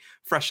 let's say,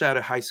 fresh out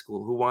of high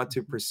school, who want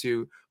to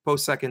pursue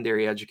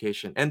post-secondary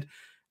education. And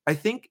I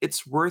think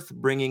it's worth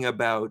bringing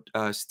about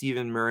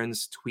Stephen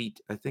Murren's tweet.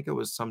 I think it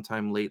was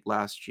sometime late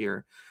last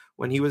year,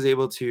 when he was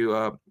able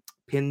to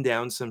pin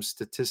down some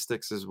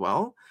statistics as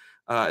well.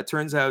 It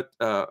turns out,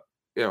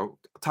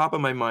 top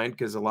of my mind,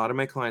 because a lot of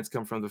my clients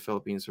come from the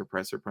Philippines.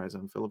 Surprise,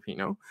 I'm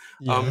Filipino.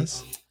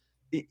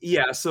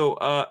 Yes.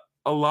 So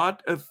a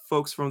lot of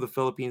folks from the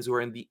Philippines who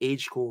are in the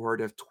age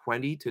cohort of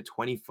 20 to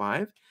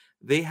 25,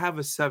 they have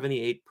a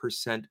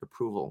 78%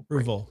 approval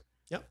rate.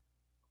 Yep.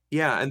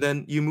 Yeah, and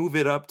then you move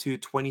it up to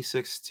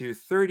 26 to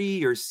 30,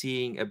 you're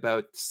seeing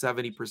about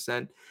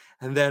 70%.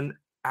 And then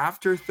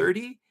after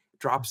 30,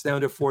 drops down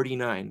to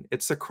 49.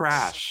 It's a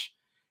crash.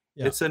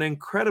 Yeah. It's an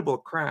incredible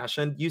crash.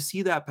 And you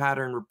see that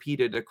pattern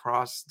repeated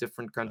across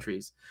different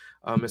countries,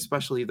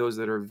 especially those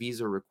that are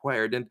visa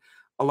required. And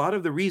a lot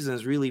of the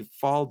reasons really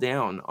fall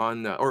down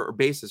on, or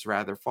basis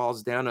rather,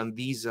 falls down on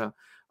these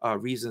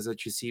reasons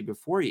that you see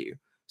before you.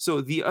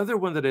 So the other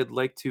one that I'd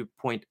like to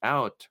point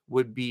out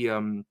would be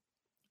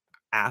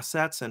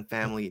assets and Yeah.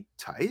 family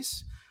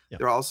ties. Yeah.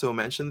 They're also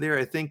mentioned there.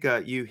 I think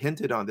you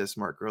hinted on this,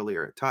 Mark,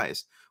 earlier.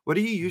 Ties. What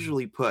do you Mhm.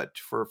 usually put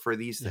for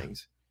these Yeah.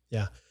 things?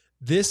 Yeah.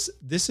 This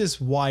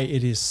is why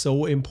it is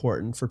so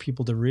important for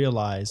people to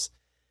realize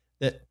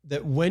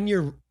that when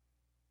you're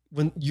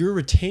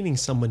retaining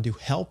someone to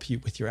help you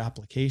with your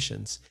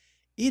applications,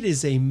 it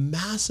is a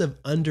massive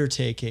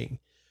undertaking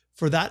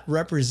for that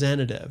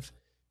representative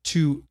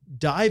to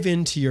dive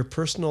into your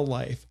personal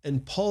life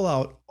and pull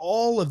out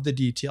all of the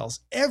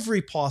details,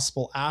 every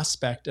possible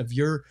aspect of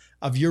your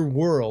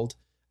world,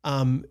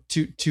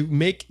 to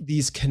make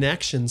these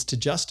connections to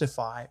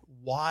justify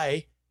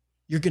why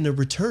you're going to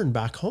return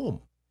back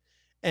home.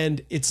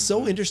 And it's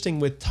so Hmm. interesting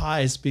with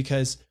ties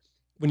because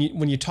when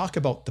you talk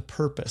about the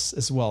purpose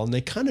as well, and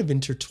they kind of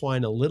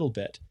intertwine a little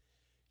bit,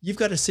 you've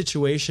got a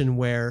situation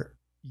where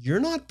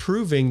you're not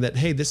proving that,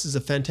 hey, this is a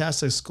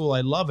fantastic school,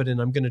 I love it, and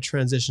I'm going to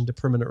transition to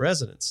permanent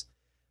residence.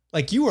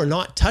 Like, you are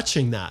not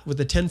touching that with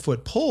a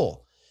 10-foot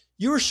pole.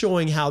 You're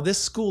showing how this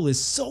school is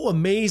so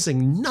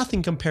amazing,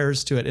 nothing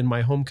compares to it in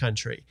my home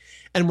country.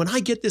 And when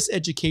I get this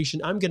education,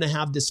 I'm going to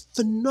have this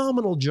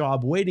phenomenal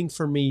job waiting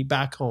for me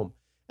back home.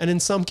 And in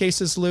some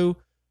cases, Lou,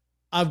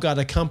 I've got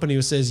a company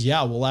who says,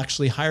 yeah, we'll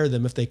actually hire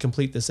them if they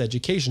complete this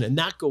education. And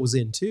that goes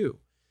in too.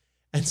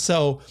 And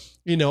so,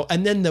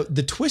 and then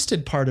the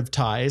twisted part of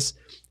ties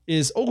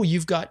is, oh,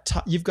 you've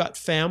got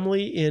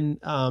family in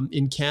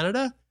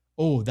Canada.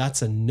 Oh,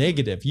 that's a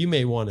negative. You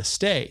may want to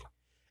stay.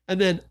 And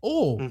then,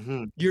 oh,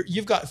 Hmm.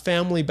 you've got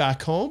family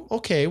back home.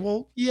 Okay,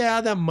 well, yeah,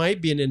 that might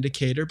be an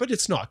indicator, but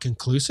it's not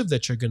conclusive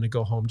that you're going to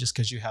go home just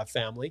because you have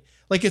family.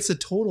 Like, it's a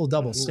total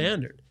double Hmm.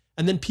 standard.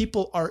 And then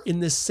people are in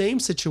this same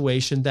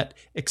situation that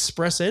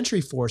express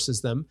entry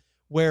forces them,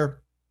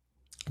 where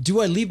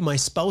do I leave my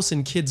spouse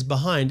and kids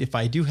behind if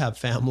I do have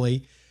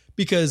family?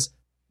 Because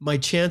my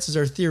chances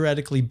are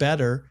theoretically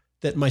better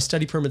that my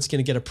study permit's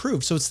going to get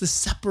approved. So it's the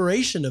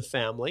separation of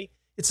family.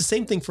 It's the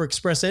same thing for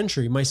express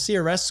entry. My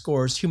CRS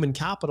scores, human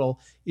capital,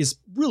 is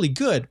really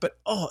good. But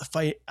if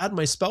I add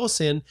my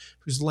spouse in,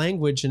 whose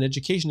language and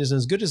education isn't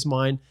as good as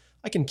mine,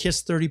 I can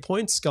kiss 30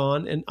 points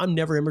gone and I'm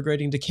never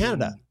immigrating to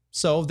Canada.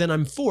 So then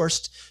I'm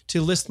forced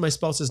to list my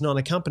spouse as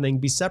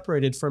non-accompanying, be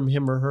separated from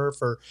him or her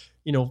for,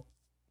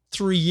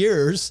 3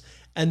 years,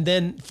 and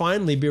then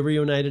finally be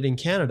reunited in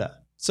Canada.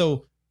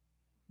 So,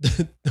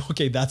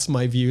 okay, that's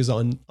my views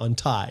on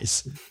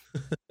ties.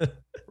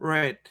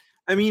 Right.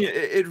 I mean,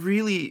 it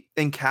really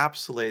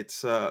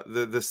encapsulates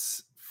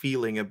this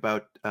feeling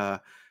about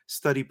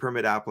study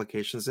permit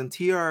applications and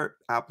TR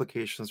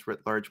applications writ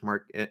large,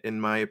 Mark,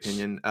 in my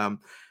opinion.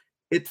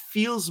 It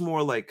feels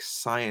more like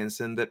science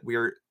and that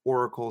we're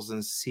oracles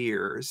and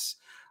seers,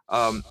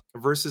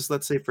 versus,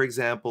 let's say, for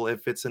example,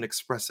 if it's an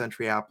express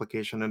entry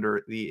application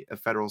under the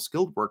federal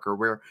skilled worker,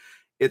 where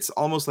it's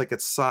almost like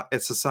it's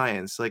a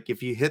science. Like,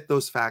 if you hit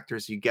those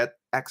factors, you get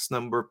X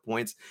number of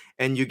points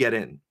and you get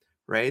in,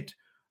 right?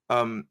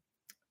 Um,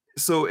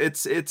 so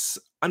it's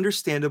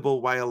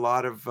understandable why a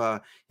lot of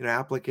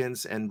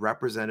applicants and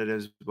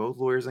representatives, both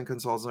lawyers and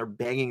consultants, are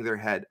banging their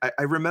head.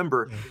 I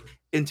remember Yeah.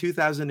 in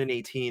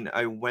 2018,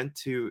 I went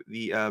to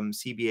the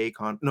CBA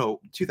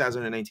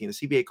 2019, the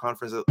CBA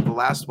conference, the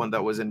last one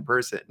that was in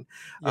person,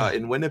 Yeah.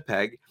 in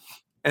Winnipeg,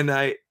 and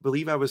I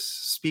believe I was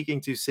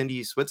speaking to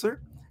Cindy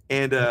Switzer,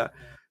 and Yeah.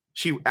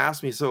 she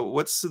asked me, "So,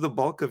 what's the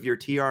bulk of your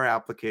TR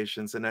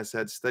applications?" And I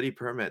said, "Study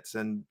permits."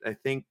 And I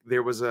think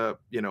there was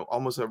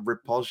almost a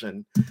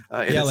repulsion,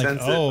 in Yeah. a Like,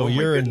 sense that, oh, oh my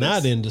you're in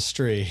that goodness,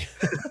 industry.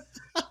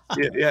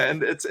 yeah, yeah,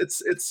 and it's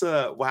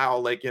wow,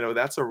 like,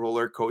 that's a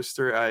roller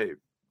coaster. I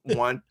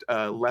want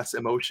less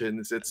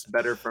emotions. It's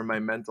better for my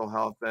mental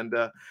health, and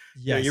you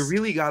Yes.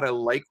 really gotta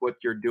like what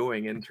you're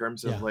doing in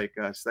terms of Yeah. like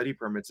study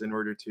permits in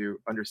order to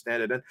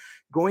understand it. And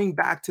going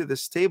back to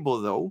this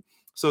table though,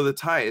 so the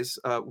ties,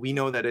 we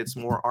know that it's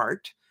more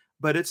art.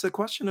 But it's a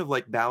question of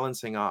like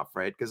balancing off,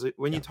 right? Because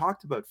when you Yeah.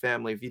 talked about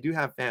family, if you do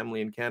have family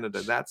in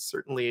Canada, that's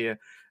certainly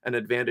an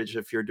advantage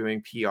if you're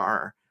doing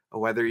PR,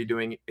 whether you're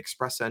doing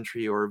express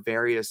entry or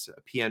various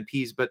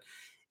PNPs. But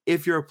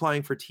if you're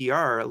applying for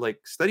TR,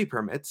 like study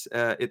permits,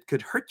 it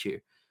could hurt you. Yeah.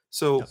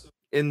 So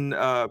in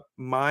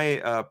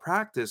my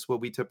practice,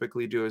 what we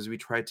typically do is we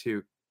try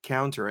to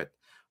counter it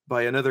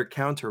by another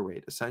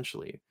counterweight,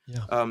 essentially.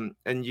 Yeah.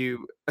 And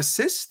you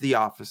assist the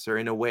officer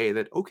in a way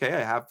that, okay, I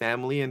have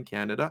family in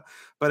Canada,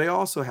 but I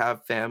also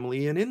have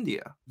family in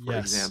India, for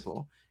Yes.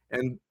 example.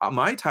 And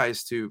my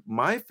ties to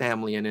my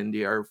family in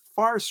India are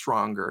far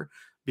stronger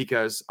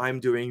because I'm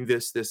doing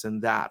this, this,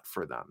 and that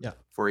for them, Yeah.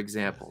 for Yeah.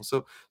 example.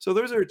 So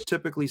those are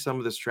typically some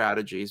of the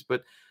strategies,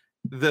 but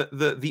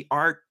the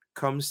art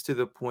comes to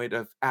the point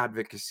of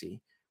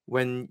advocacy.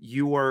 When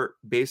you are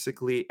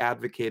basically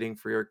advocating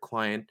for your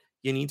client,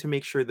 you need to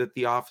make sure that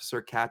the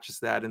officer catches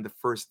that in the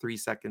first 3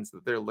 seconds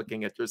that they're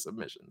looking at your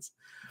submissions.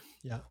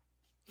 Yeah.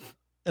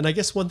 And I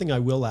guess one thing I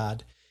will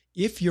add,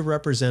 if your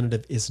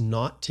representative is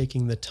not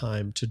taking the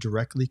time to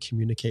directly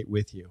communicate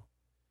with you,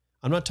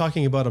 I'm not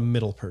talking about a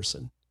middle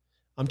person,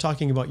 I'm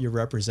talking about your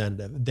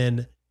representative,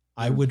 then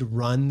I Mhm. would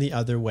run the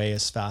other way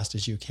as fast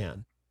as you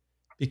can.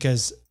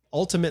 Because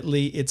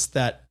ultimately it's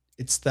that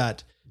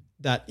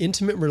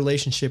intimate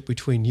relationship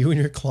between you and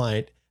your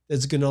client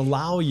that's going to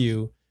allow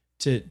you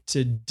to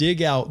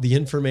dig out the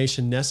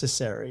information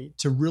necessary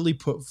to really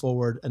put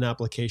forward an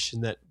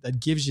application that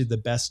gives you the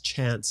best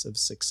chance of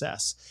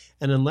success.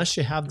 And unless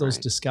you have those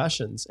Right.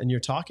 discussions and you're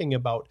talking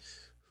about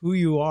who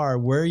you are,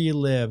 where you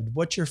lived,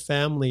 what your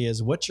family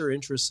is, what your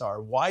interests are,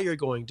 why you're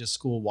going to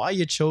school, why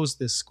you chose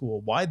this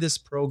school, why this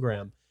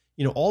program,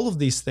 all of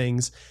these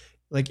things,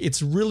 like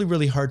it's really,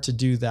 really hard to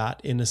do that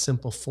in a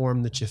simple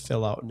form that you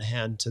fill out and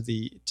hand to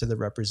the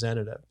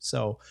representative.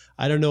 So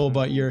I don't know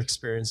about Mhm. your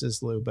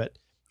experiences, Lou, but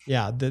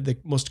yeah, the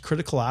most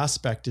critical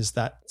aspect is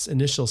that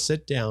initial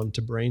sit down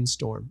to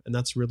brainstorm. And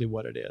that's really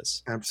what it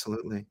is.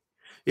 Absolutely.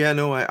 Yeah,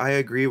 no, I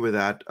agree with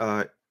that.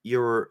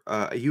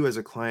 You as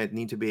a client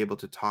need to be able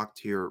to talk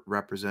to your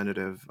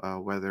representative,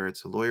 whether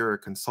it's a lawyer, or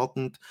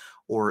consultant,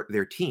 or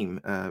their team,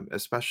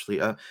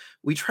 especially.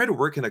 We try to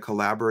work in a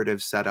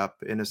collaborative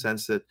setup in a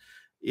sense that,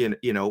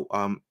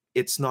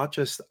 it's not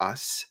just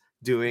us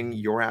doing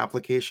Mhm. your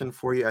application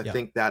for you. I Yeah.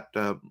 think that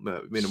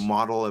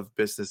model of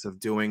business of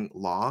doing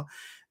law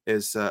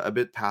is a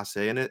bit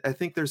passe, and I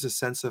think there's a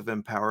sense of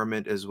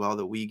empowerment as well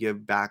that we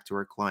give back to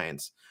our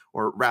clients,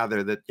 or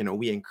rather that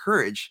we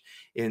encourage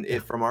in Yeah.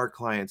 it from our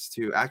clients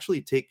to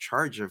actually take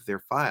charge of their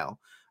file,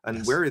 and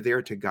Yes. we're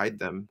there to guide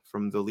them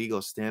from the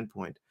legal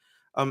standpoint.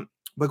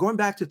 But going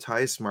back to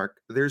ties,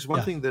 Mark, there's one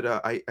Yeah. thing that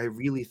I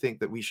really think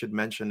that we should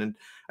mention, and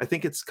I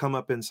think it's come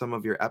up in some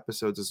of your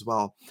episodes as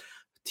well.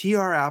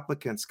 TR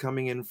applicants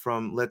coming in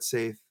from, let's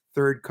say,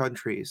 third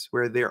countries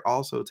where they're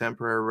also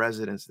temporary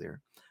residents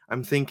there.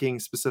 I'm thinking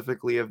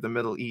specifically of the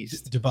Middle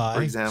East, for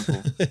Dubai.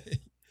 example.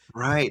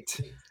 Right.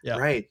 Yeah.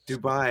 Right.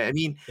 Dubai. I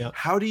mean, Yeah.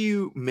 how do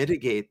you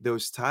mitigate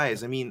those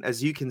ties? I mean,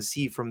 as you can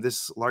see from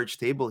this large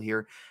table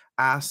here,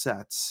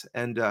 assets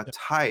and Yeah.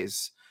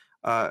 ties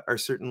are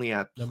certainly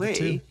at Number two.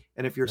 play.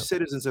 And if you're Yep.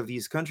 citizens of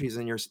these countries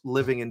and you're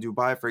living in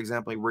Dubai, for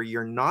example, where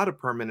you're not a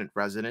permanent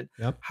resident,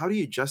 Yep. how do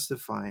you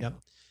justify Yep.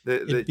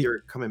 that It be,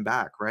 you're coming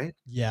back, right?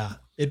 yeah,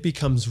 it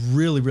becomes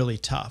really, really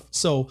tough.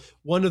 So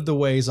one of the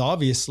ways,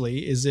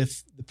 obviously, is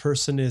if the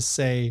person is,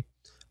 say,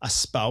 a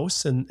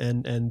spouse and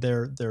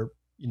their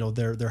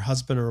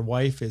husband or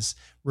wife is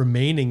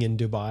remaining in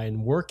Dubai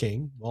and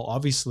working. Well,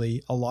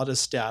 obviously, a lot of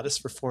status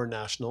for foreign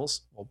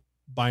nationals, well,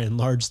 by and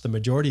large, the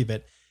majority of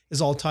it is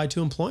all tied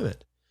to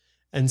employment.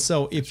 And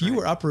so if That's you right.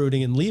 were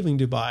uprooting and leaving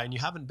Dubai and you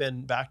haven't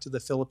been back to the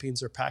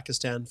Philippines or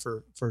Pakistan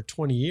for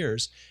 20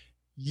 years,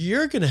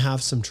 you're going to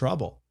have some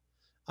trouble.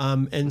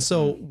 And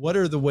so Hmm. what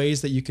are the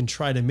ways that you can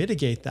try to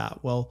mitigate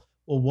that? Well,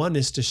 one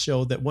is to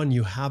show that one,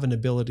 you have an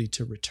ability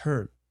to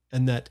return,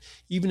 and that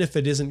even if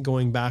it isn't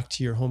going back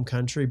to your home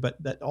country,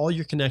 but that all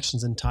your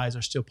connections and ties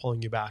are still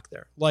pulling you back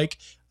there, like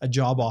a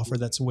job offer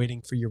Hmm. that's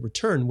waiting for your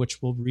return,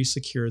 which will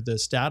resecure the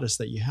status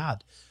that you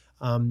had.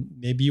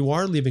 Maybe you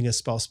are leaving a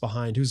spouse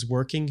behind who's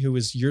working,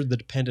 you're the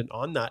dependent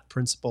on that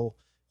principal,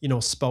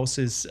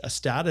 spouse's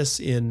status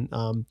in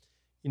the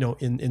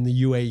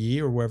UAE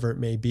or wherever it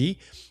may be,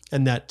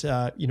 and that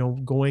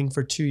going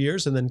for 2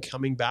 years and then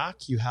coming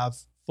back, you have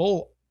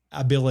full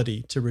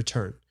ability to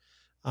return.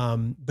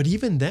 But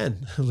even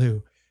then,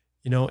 Lou,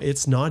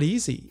 it's not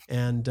easy,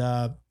 and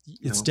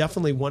it's No.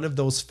 definitely one of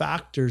those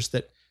factors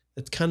that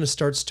kind of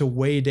starts to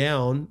weigh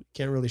down.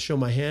 Can't really show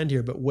my hand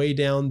here, but weigh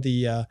down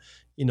the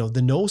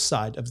no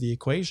side of the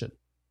equation.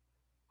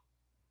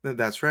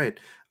 That's right.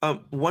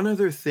 One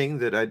other thing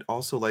that I'd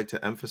also like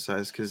to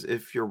emphasize, because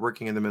if you're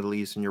working in the Middle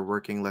East and you're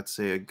working, let's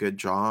say, a good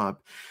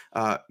job,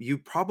 you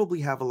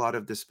probably have a lot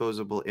of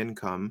disposable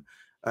income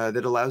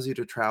that allows you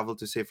to travel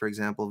to, say, for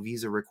example,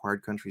 visa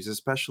required countries,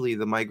 especially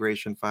the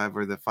Migration Five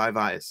or the Five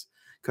Eyes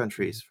Mhm.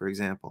 countries, for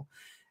example.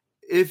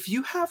 If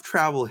you have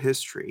travel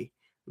history,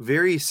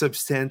 very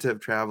substantive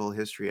travel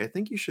history, I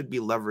think you should be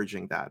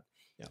leveraging that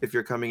Yeah. if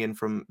you're coming in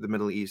from the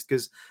Middle East,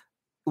 because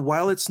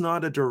while it's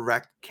not a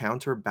direct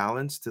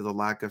counterbalance to the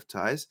lack of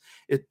ties,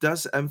 it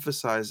does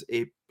emphasize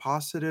a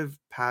positive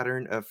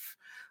pattern of,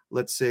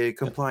 let's say, Yep.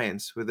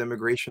 compliance with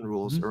immigration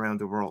rules Mhm. around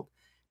the world.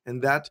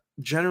 And that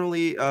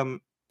generally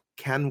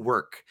can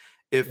work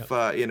if,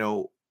 Yep.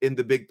 in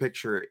the big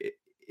picture,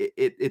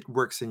 it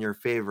works in your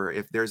favor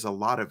if there's a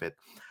lot of it.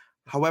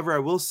 However, I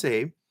will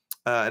say,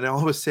 and I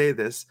always say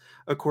this,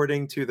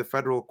 according to the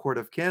Federal Court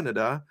of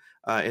Canada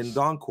in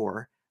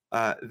Doncor,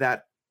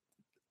 that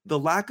the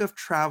lack of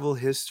travel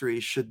history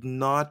should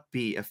not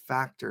be a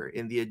factor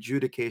in the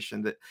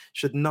adjudication, that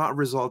should not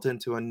result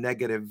into a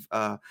negative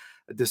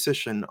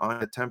decision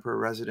on a temporary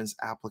residence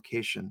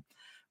application.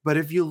 But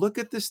if you look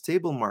at this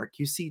table, Mark,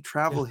 you see Yeah.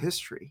 travel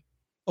history.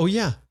 Oh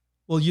yeah.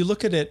 Well, you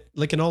look at it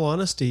like, in all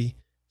honesty,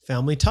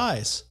 family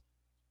ties.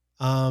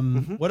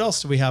 Hmm. What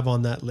else do we have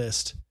on that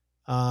list?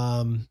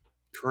 Um,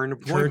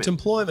 Current Current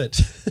employment.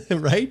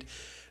 employment, right?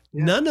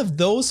 Yeah. None of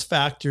those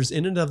factors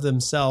in and of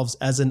themselves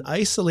as an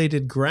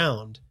isolated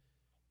ground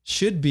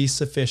should be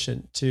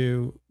sufficient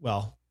to,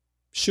 well,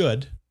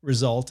 should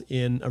result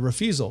in a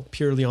refusal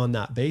purely on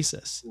that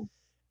basis.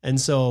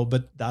 And so,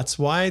 but that's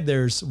why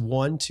there's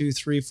 1, 2,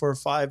 3, 4,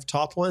 5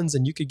 top ones,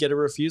 and you could get a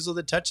refusal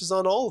that touches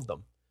on all of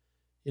them.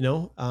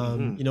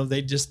 Hmm.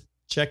 They just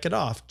check it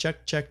off,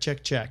 check, check,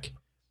 check, check.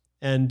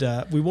 And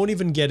we won't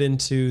even get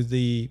into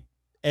the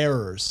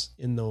errors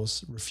in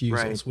those Right.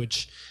 refusals,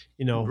 which,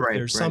 Right.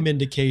 there's some Right.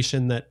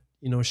 indication that,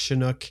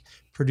 Chinook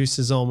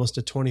produces almost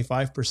a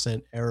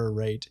 25% error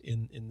rate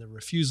in the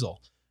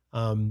refusal.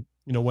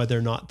 Whether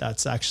or not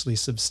that's actually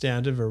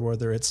substantive or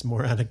whether it's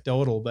more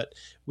anecdotal, but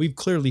we've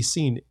clearly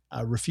seen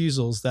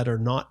refusals that are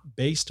not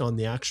based on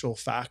the actual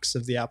facts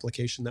of the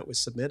application that was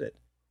submitted.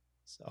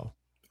 So,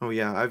 Oh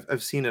yeah,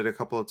 I've seen it a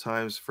couple of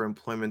times for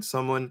employment.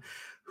 Someone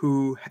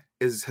who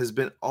has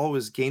been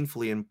always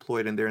gainfully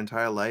employed in their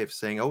entire life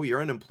saying, "Oh,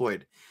 you're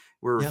unemployed.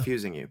 We're yeah,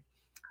 refusing you."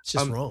 it's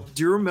just wrong.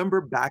 Do you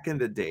remember back in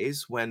the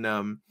days when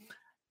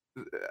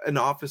an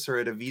officer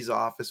at a visa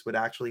office would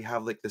actually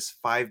have like this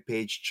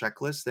 5-page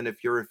checklist, and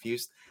if you're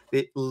refused,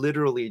 they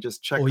literally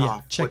just Oh, check yeah,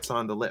 off check. what's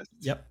on the list?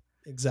 Yep,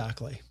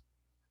 exactly.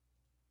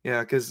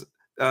 Yeah, because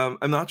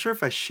I'm not sure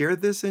if I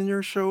shared this in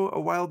your show a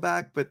while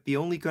back, but the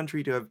only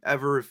country to have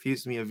ever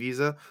refused me a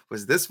visa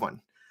was this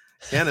one,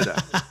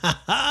 Canada.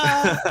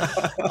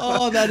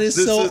 Oh, that is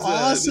This so was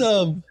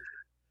awesome.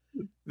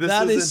 this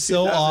That was is in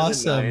so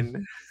awesome.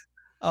 2009.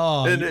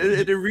 Oh, And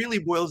it really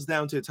boils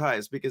down to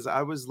ties because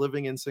I was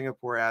living in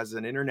Singapore as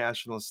an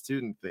international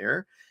student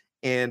there.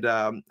 And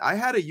I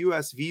had a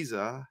US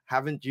visa,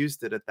 haven't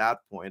used it at that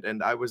point,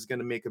 and I was going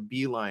to make a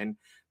beeline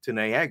to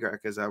Niagara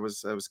because I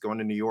was going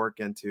to New York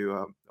and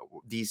to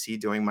DC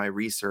doing my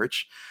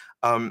research.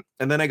 And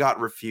then I got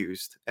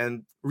refused.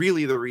 And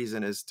really, the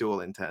reason is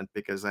dual intent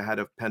because I had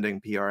a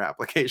pending PR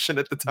application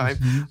at the time.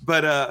 mhm.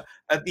 But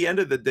at the end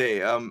of the day,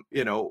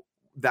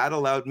 that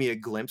allowed me a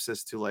glimpse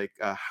as to like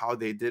how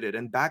they did it.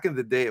 And back in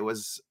the day, it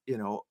was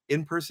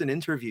in-person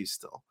interviews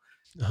still.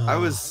 I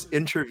Oh, was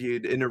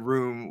interviewed in a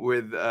room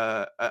with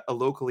a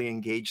locally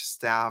engaged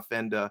staff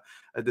and a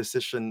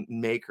decision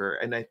maker,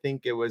 and I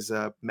think it was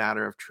a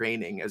matter of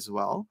training as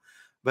well.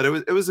 But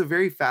it was a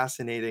very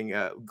fascinating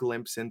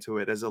glimpse into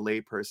it as a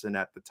layperson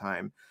at the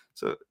time.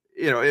 So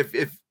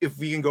if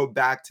we can go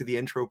back to the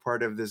intro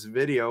part of this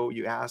video,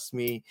 you asked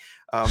me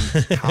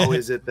how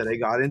is it that I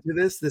got into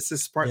this. This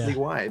is partly yeah.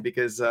 why,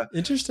 because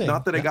Interesting.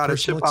 not that I That got a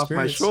personal chip off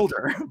my experience.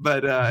 shoulder,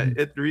 but Mhm.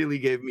 it really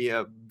gave me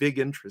a big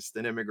interest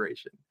in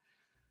immigration.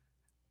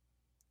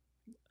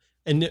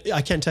 And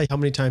I can't tell you how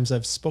many times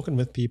I've spoken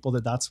with people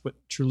that that's what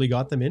truly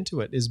got them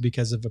into it, is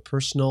because of a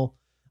personal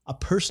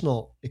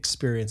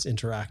experience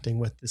interacting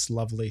with this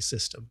lovely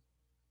system.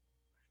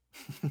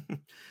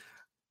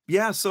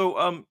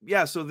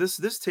 So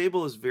this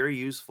table is very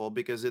useful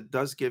because it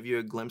does give you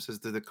a glimpse as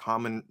to the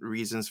common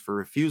reasons for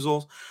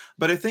refusals.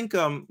 But I think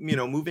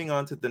moving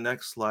on to the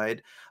next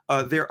slide,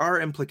 there are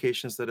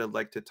implications that I'd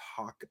like to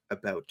talk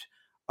about.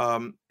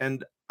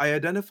 And I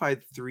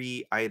identified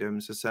 3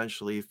 items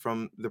essentially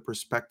from the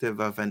perspective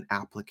of an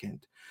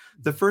applicant.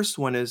 The first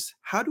one is,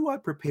 how do I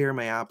prepare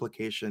my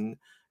application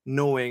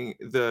knowing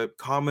the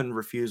common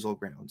refusal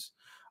grounds?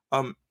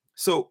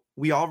 So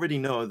we already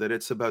know that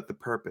it's about the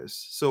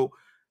purpose. So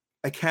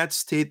I can't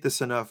state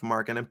this enough,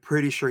 Mark, and I'm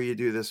pretty sure you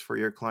do this for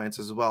your clients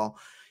as well.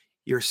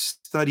 Your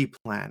study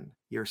plan.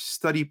 Your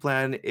study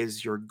plan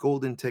is your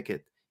golden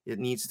ticket. It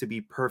needs to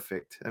be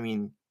perfect. I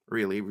mean,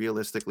 really,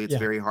 realistically, it's Yeah.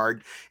 very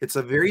hard. It's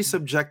a very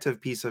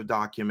subjective piece of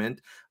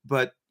document,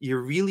 but you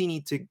really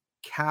need to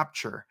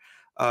capture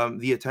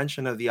the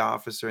attention of the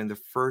officer in the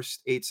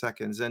first 8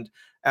 seconds. And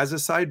as a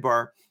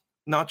sidebar,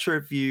 not sure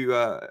if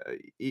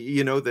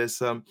you know this.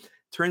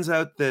 Turns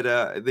out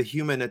that the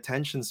human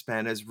attention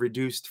span has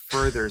reduced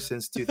further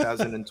since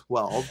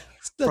 2012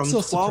 That's from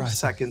so 12 surprising.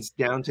 seconds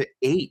down to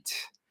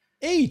 8.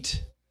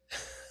 8.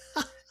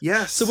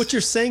 So what Yes.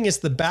 you're saying is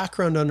the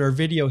background on our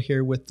video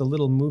here with the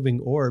little moving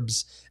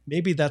orbs,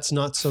 maybe that's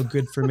not so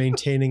good for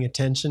maintaining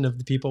attention of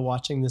the people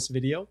watching this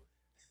video?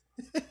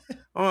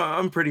 Oh,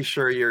 I'm pretty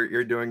sure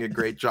you're doing a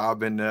great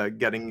job in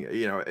getting,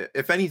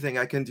 if anything,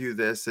 I can do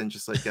this and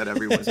just like get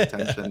everyone's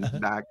attention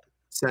back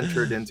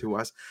centered into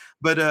us.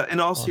 But in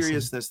all Awesome.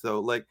 seriousness, though,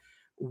 like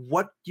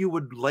what you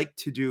would like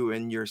to do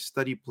in your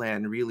study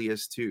plan really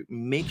is to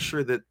make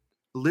sure that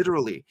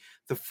literally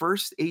the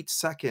first 8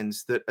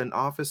 seconds that an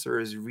officer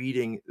is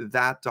reading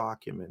that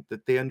document,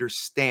 that they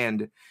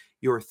understand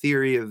your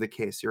theory of the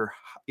case,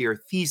 your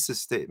thesis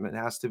statement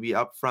has to be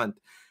upfront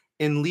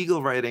in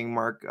legal writing,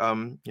 Mark.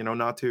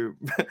 Not to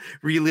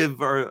relive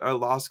our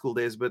law school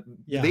days, but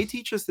Yeah, they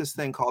teach us this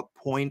thing called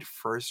point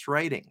first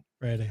writing.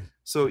 writing.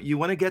 So you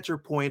want to get your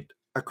point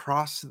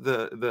across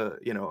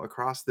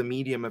the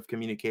medium of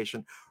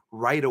communication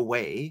right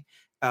away.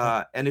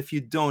 Yep. And if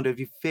you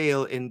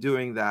fail in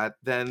doing that,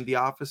 then the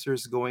officer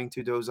is going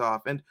to doze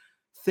off. And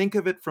think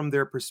of it from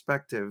their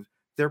perspective.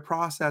 They're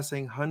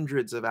processing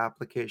hundreds of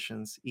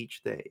applications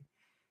each day.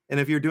 And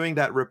if you're doing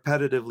that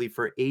repetitively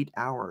for 8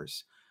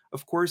 hours,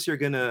 of course you're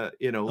gonna,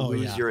 Oh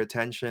lose yeah. your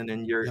attention,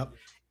 and Yep.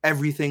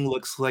 everything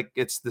looks like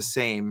it's the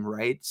same,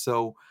 right?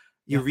 So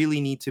you Yep.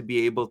 really need to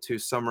be able to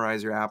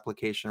summarize your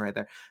application right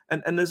there.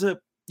 And there's a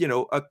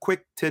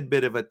quick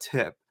tidbit of a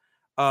tip.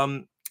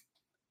 Um,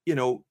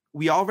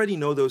 we already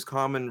know those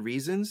common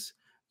reasons.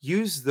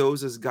 Use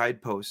those as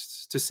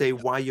guideposts to say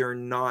Yep. why Not you're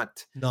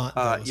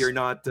those.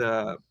 not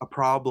a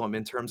problem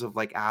in terms of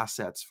like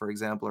assets, for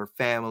example, or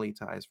family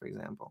ties, for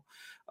example.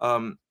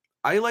 Um,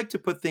 I like to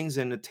put things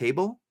in a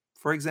table,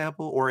 for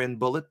example, or in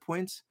bullet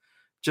points,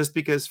 just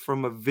because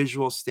from a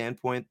visual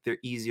standpoint, they're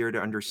easier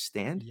to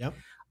understand. Yep.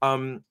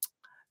 Um,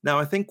 Now,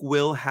 I think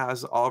Will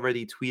has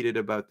already tweeted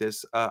about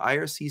this.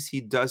 IRCC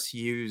does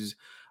use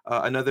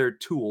another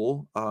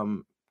tool.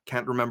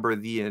 Can't remember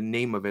the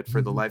name of it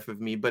for the Mhm. life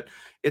of me, but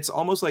it's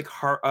almost like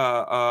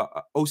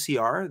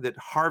OCR that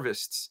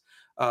harvests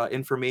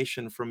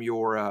information from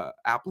your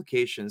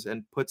applications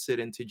and puts it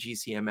into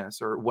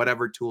GCMS or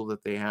whatever tool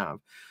that they have.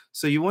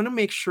 So you want to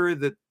make sure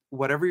that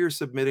whatever you're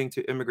submitting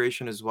to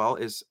immigration as well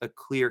is a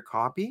clear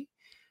copy,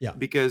 Yeah.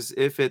 because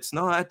if it's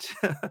not,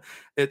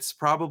 it's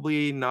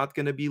probably not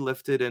going to be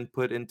lifted and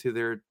put into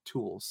their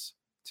tools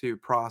to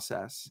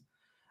process.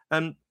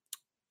 And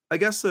I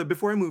guess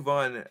before I move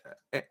on,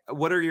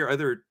 what are your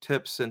other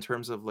tips in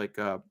terms of like,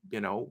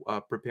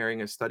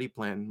 preparing a study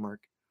plan, Mark?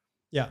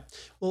 Yeah.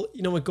 Well,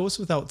 it goes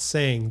without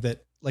saying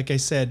that, like I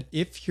said,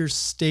 if you're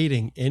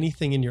stating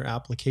anything in your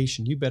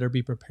application, you better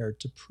be prepared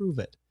to prove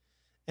it.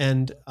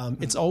 And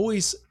it's Mhm.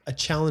 always a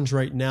challenge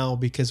right now,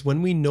 because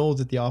when we know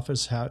that the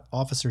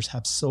officers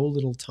have so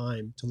little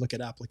time to look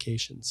at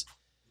applications,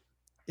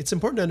 it's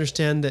important to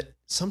understand that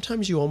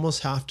sometimes you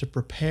almost have to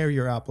prepare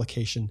your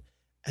application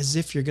as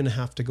if you're going to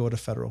have to go to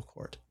federal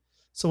court.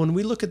 So when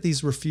we look at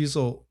these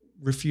refusal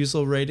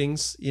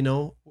ratings,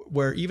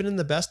 where even in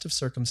the best of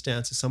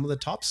circumstances, some of the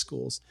top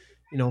schools,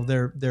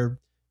 they're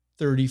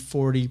 30,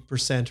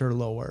 40% or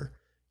lower.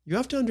 You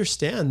have to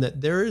understand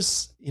that there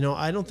is,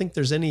 I don't think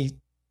there's any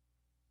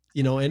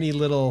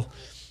little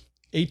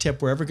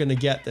ATIP we're ever going to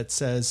get that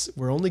says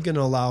we're only going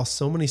to allow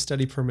so many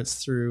study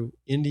permits through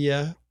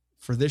India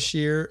for this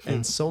year Hmm.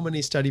 and so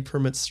many study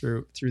permits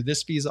through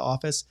this visa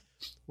office.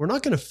 We're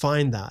not going to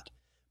find that.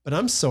 But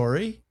I'm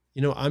sorry,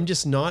 I'm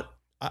just not,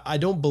 I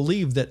don't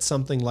believe that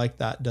something like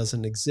that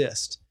doesn't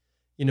exist,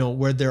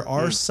 where there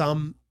are Hmm.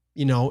 some,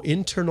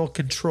 internal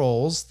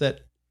controls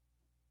that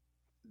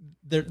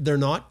they're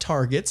not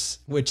targets,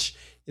 which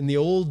in the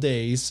old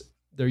days,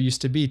 there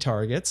used to be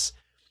targets.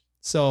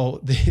 So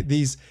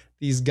these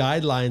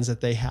guidelines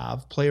that they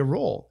have play a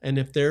role. And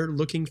if they're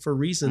looking for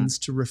reasons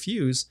to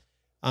refuse,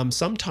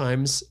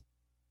 sometimes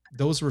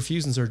those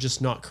refusals are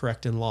just not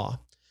correct in law.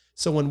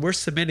 So when we're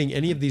submitting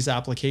any of these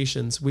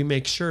applications, we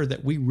make sure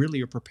that we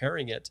really are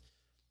preparing it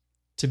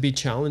to be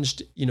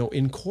challenged,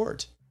 in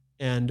court.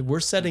 And we're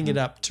setting it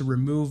Mhm. up to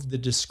remove the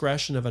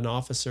discretion of an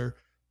officer,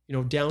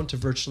 down to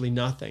virtually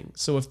nothing.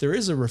 So if there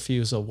is a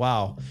refusal,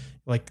 wow,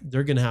 like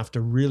they're going to have to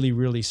really,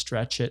 really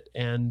stretch it,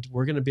 and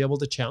we're going to be able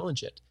to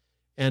challenge it.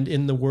 And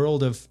in the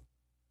world of,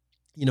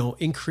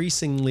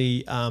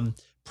 increasingly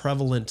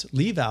prevalent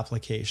leave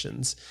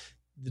applications,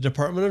 the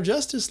Department of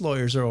Justice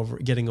lawyers are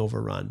getting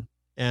overrun.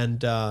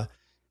 And,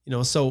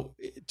 so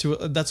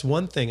that's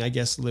one thing, I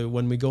guess, Lou,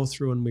 when we go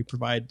through and we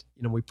provide,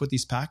 we put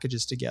these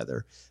packages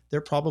together,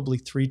 they're probably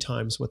 3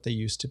 times what they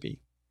used to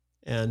be.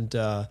 And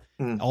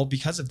Hmm. all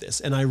because of this.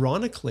 And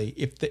ironically,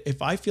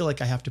 if I feel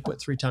like I have to put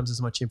 3 times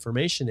as much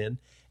information in,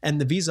 and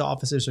the visa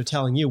officers are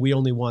telling you we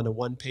only want a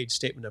 1-page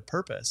statement of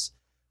purpose,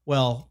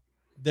 well,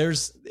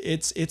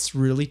 it's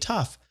really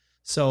tough.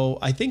 So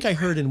I think I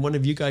heard in one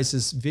of you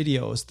guys'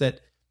 videos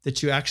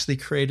that you actually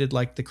created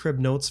like the Crib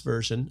Notes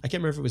version. I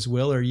can't remember if it was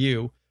Will or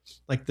you,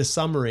 like the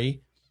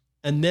summary,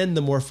 and then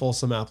the more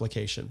fulsome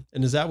application.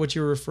 And is that what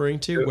you're referring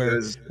to, It where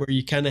was,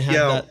 you kind of had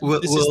yeah. that, We'll,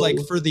 this is like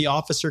we'll for the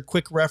officer,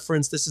 quick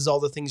reference, this is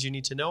all the things you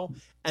need to know,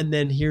 and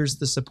then here's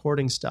the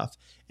supporting stuff.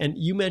 And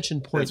you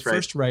mentioned point That's right.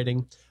 first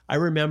writing. I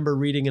remember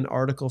reading an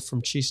article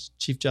from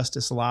Chief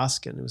Justice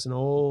Alaskan. It was an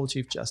old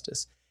Chief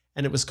Justice,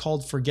 and it was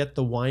called "Forget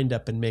the Wind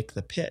Up and Make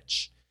the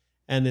Pitch."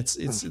 And it's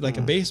like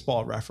a Mhm.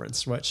 baseball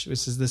reference, which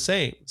is the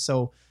same.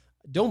 So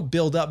don't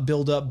build up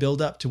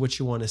to what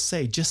you want to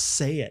say. Just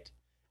say it,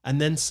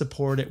 and then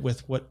support it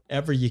with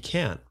whatever you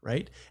can,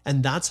 right?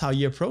 And that's how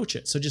you approach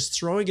it. So just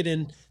throwing it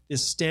in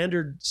this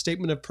standard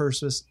statement of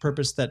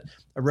purpose that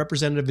a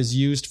representative is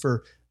used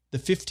for the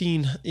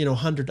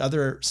 1,500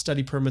 other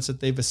study permits that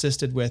they've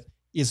assisted with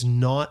is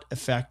not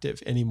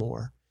effective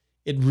anymore.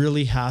 It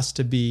really has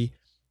to be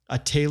a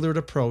tailored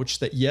approach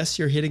that, yes,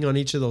 you're hitting on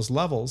each of those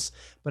levels,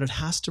 but it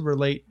has to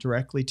relate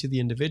directly to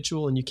the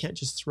individual. And you can't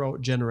just throw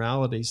out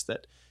generalities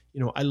that,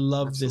 I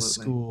love this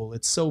Absolutely. school.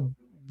 It's so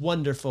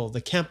wonderful.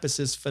 The campus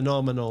is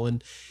phenomenal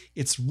and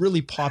it's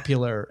really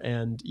popular.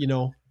 And,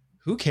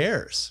 who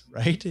cares,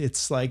 right?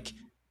 It's like,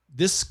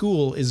 this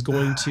school is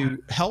going to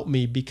help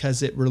me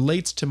because it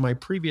relates to my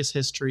previous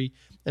history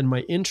and my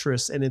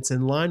interests, and it's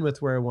in line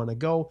with where I want to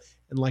go.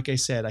 And like I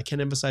said, I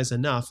can't emphasize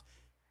enough,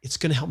 it's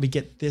going to help me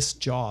get this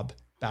job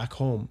back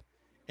home.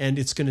 And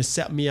it's going to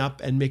set me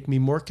up and make me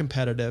more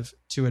competitive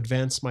to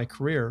advance my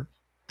career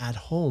at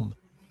home,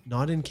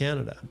 not in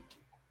Canada.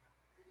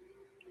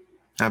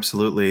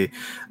 Absolutely.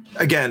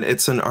 Again,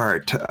 it's an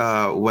art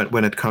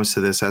when it comes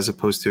to this, as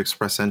opposed to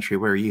express entry,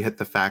 where you hit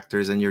the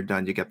factors and you're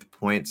done, you get the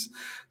points.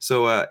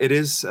 So it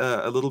is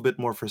a little bit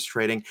more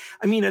frustrating.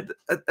 I mean, at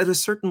a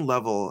certain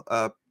level,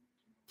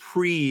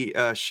 pre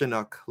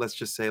Chinook, let's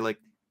just say, like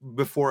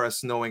before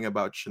us knowing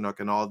about Chinook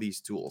and all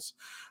these tools,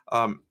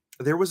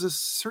 there was a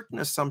certain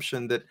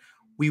assumption that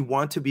we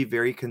want to be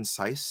very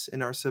concise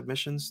in our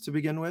submissions to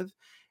begin with,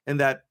 and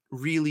that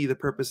really the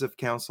purpose of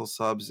council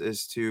subs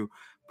is to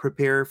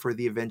prepare for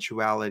the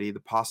eventuality, the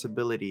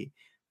possibility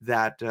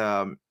that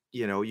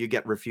you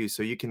get refused,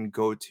 so you can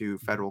go to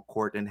federal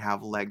court and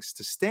have legs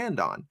to stand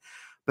on.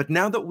 But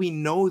now that we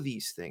know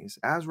these things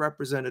as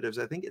representatives,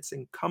 I think it's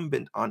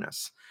incumbent on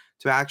us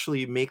to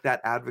actually make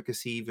that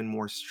advocacy even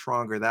more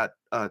stronger, that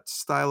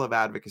style of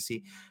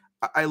advocacy.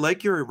 I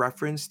like your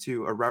reference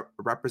to a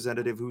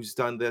representative who's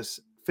done this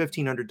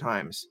 1,500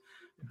 times,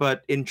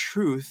 but in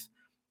truth,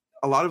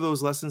 a lot of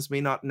those lessons may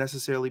not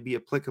necessarily be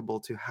applicable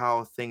to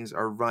how things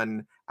are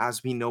run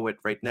as we know it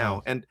right now.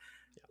 No. And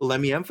let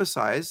me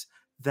emphasize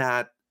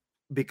that,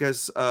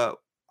 because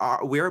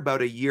we're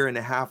about a year and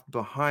a half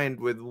behind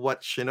with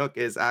what Chinook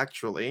is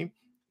actually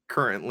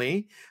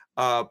currently.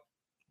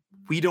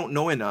 We don't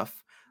know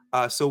enough.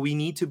 So we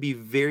need to be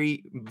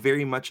very,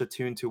 very much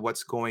attuned to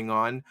what's going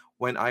on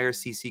when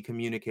IRCC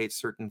communicates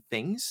certain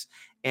things.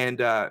 And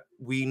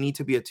we need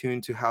to be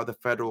attuned to how the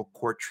federal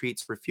court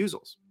treats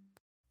refusals.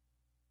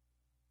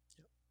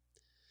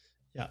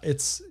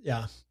 It's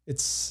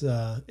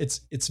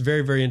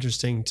very, very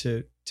interesting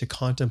to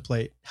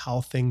contemplate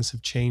how things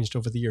have changed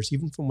over the years,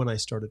 even from when I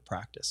started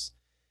practice.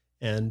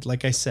 And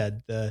like I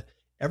said,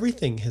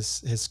 everything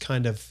has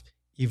kind of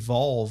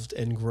evolved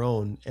and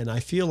grown. And I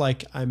feel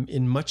like I'm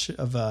in much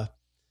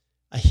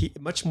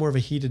more of a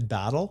heated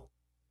battle,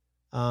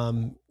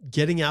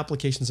 getting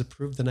applications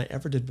approved than I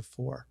ever did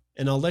before.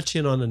 And I'll let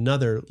you in on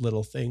another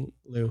little thing,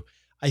 Lou.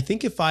 I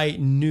think if I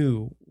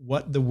knew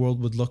what the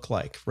world would look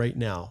like right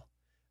now,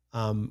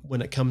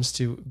 when it comes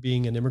to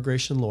being an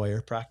immigration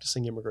lawyer,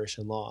 practicing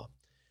immigration law,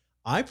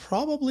 I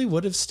probably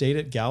would have stayed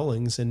at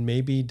Gowlings and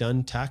maybe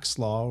done tax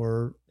law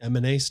or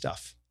M&A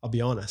stuff. I'll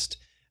be honest.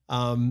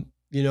 At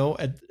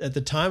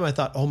the time I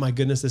thought, oh my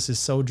goodness, this is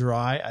so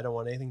dry. I don't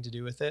want anything to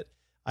do with it.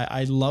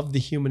 I love the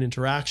human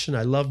interaction.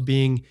 I love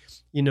being,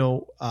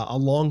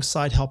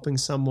 alongside helping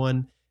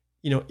someone,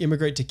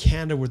 immigrate to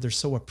Canada, where they're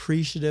so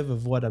appreciative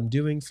of what I'm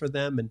doing for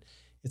them. And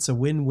it's a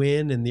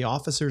win-win, and the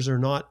officers are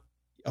not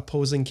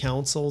opposing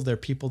counsel. They're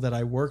people that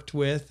I worked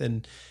with,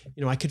 and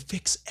I could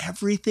fix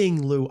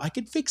everything, Lou. I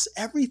could fix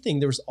everything.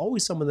 There was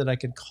always someone that I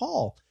could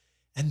call.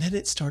 And then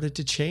it started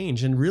to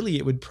change, and really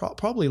it would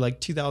probably like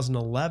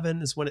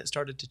 2011 is when it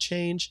started to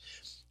change.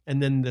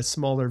 And then the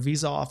smaller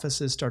visa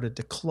offices started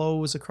to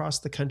close across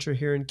the country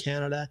here in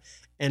Canada,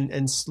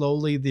 and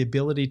slowly the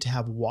ability to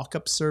have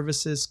walk-up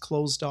services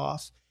closed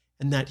off,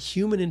 and that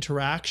human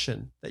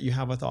interaction that you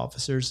have with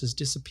officers has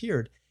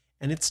disappeared.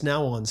 And it's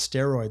now on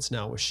steroids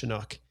now with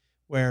Chinook,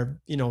 where,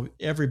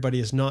 everybody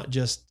is not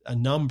just a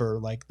number,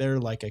 like they're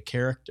like a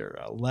character,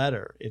 a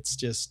letter. It's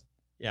just,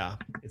 yeah,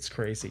 it's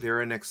crazy.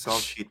 They're an Excel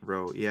sheet,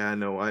 bro. Yeah,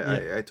 no,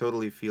 I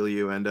totally feel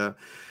you. And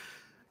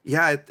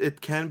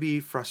it can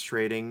be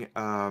frustrating,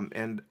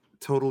 and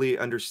totally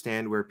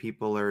understand where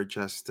people are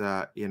just,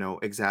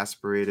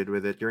 exasperated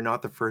with it. You're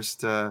not the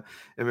first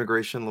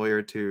immigration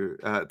lawyer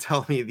to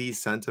tell me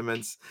these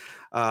sentiments.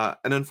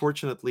 And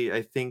unfortunately,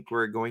 I think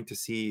we're going to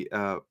see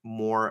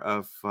more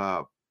of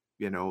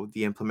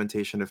the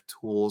implementation of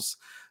tools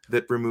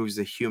that removes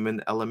the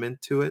human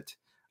element to it.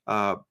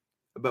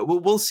 But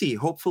we'll see.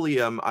 Hopefully,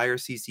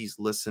 IRCC's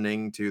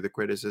listening to the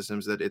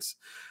criticisms that it's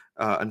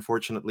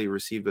unfortunately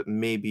received, but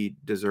maybe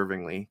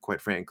deservingly,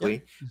 quite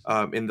frankly,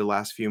 in the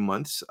last few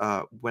months,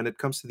 when it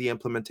comes to the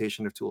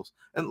implementation of tools.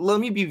 And let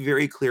me be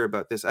very clear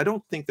about this. I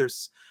don't think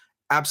there's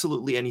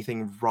absolutely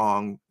anything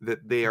wrong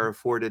that they are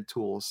afforded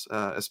tools,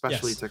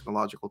 especially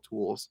technological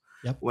tools,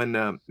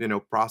 when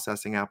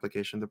processing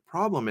application. The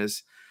problem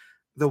is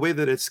the way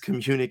that it's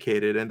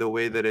communicated, and the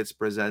way that it's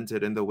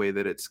presented, and the way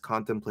that it's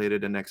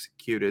contemplated and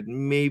executed.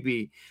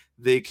 Maybe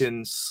they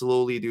can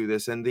slowly do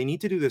this, and they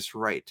need to do this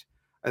right.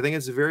 I think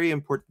it's very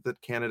important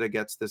that Canada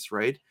gets this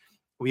right.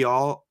 We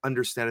all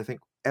understand, I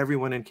think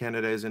everyone in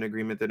Canada is in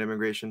agreement that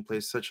immigration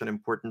plays such an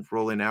important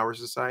role in our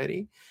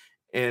society.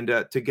 And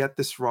to get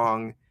this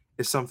wrong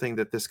is something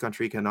that this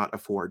country cannot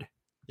afford.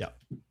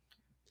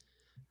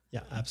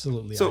 Yeah,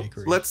 absolutely. So I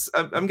agree.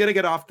 I'm gonna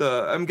get off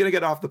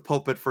the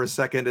pulpit for a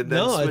second, and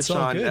then switch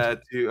on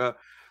to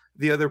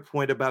the other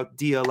point about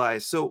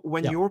DLI. So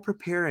when you're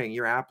preparing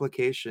your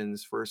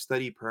applications for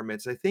study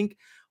permits, I think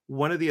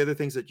one of the other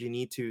things that you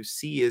need to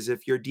see is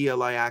if your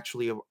DLI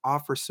actually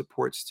offers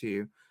supports to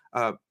you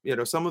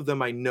Some of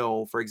them I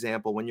know, for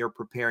example, when you're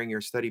preparing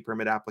your study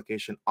permit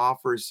application,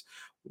 offers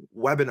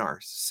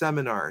webinars,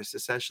 seminars,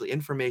 essentially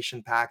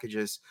information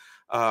packages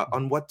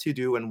on what to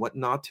do and what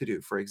not to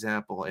do, for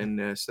example,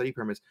 in study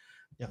permits.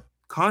 Yeah.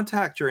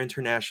 Contact your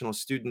International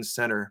Student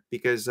Center,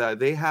 because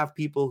they have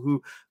people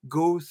who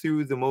go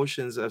through the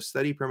motions of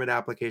study permit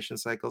application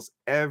cycles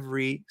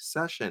every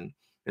session.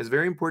 It's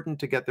very important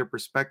to get their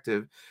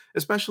perspective,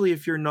 especially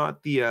if you're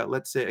not the,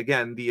 let's say,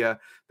 again, the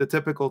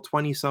typical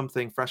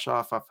 20-something fresh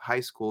off of high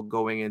school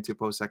going into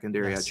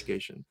post-secondary Yes.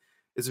 education.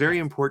 It's very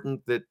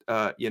important that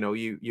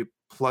you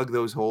plug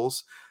those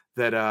holes,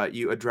 that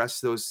you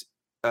address those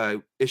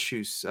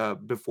issues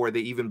before they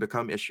even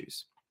become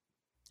issues.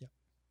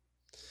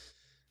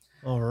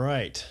 All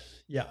right.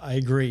 Yeah, I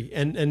agree.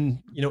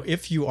 And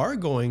if you are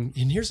going,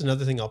 and here's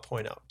another thing I'll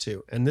point out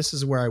too, and this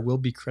is where I will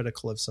be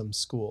critical of some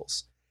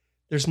schools.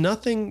 There's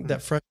nothing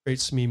that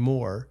frustrates me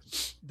more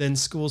than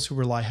schools who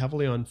rely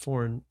heavily on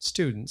foreign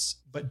students,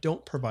 but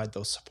don't provide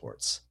those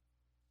supports.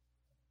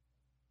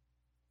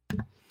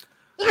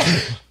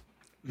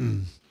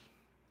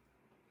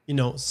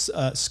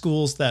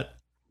 Schools that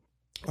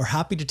are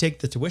happy to take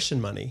the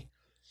tuition money,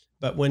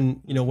 but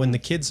when the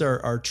kids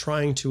are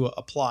trying to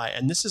apply,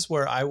 and this is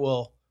where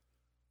a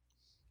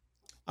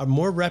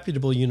more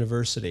reputable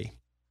university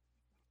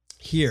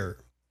here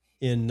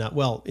in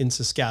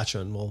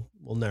Saskatchewan,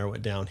 we'll narrow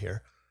it down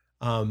here.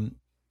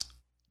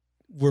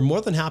 We're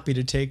more than happy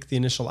to take the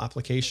initial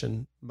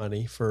application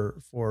money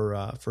for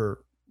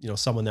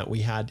someone that we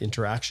had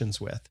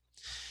interactions with,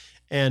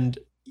 and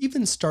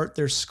even start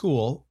their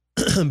school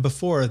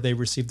before they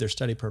receive their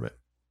study permit,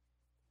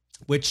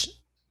 which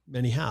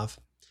many have.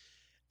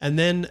 And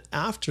then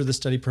after the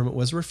study permit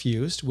was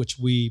refused, which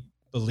we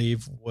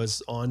believe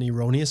was on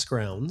erroneous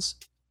grounds,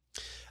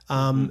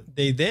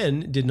 they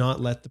then did not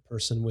let the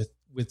person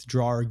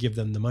withdraw or give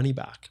them the money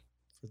back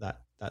for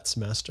that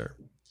semester.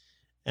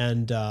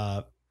 And,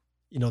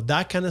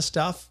 that kind of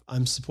stuff,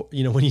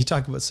 when you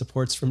talk about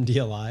supports from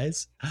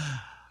DLIs,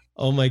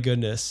 oh my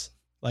goodness,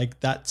 like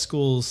that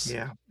school's,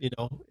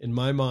 in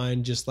my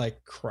mind, just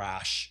like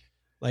crash.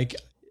 Like,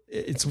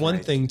 it's one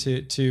thing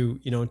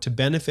to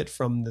benefit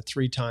from the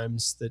 3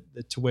 times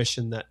the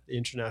tuition that the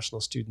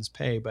international students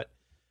pay, but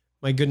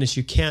my goodness,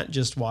 you can't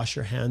just wash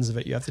your hands of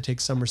it. You have to take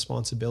some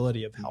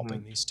responsibility of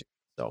helping these students.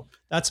 So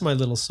that's my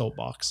little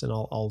soapbox, and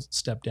I'll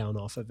step down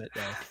off of it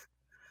now.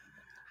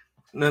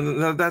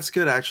 No, that's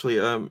good, actually.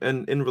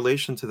 And in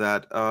relation to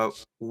that,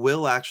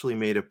 Will actually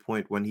made a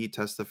point when he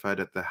testified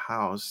at the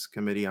House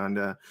Committee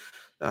on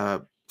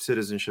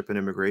Citizenship and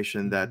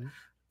Immigration that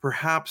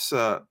perhaps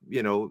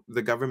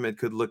the government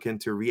could look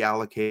into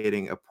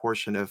reallocating a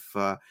portion of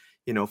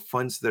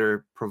funds that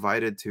are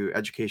provided to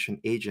education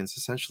agents,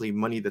 essentially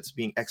money that's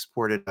being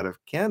exported out of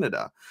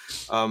Canada,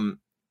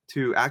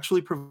 to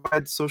actually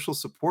provide social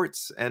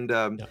supports and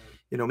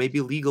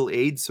maybe legal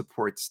aid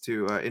supports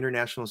to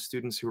international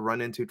students who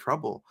run into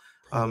trouble.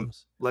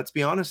 Let's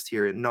be honest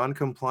here,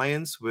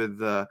 non-compliance with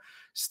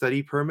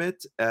study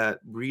permit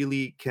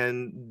really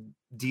can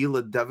deal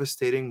a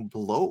devastating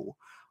blow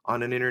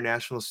on an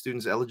international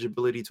student's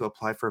eligibility to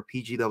apply for a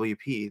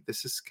PGWP.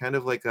 This is kind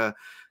of like a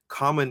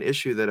common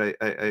issue that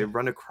I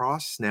run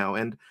across now.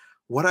 And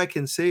what I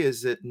can say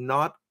is that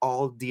not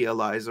all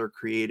DLIs are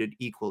created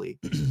equally.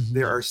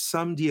 There are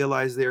some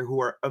DLIs there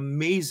who are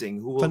amazing,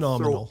 who will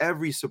throw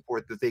every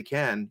support that they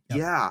can. Yep.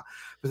 Yeah.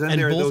 But then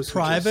there are those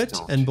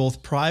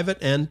both private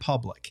and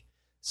public.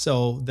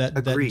 So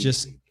that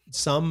just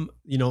some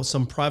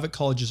private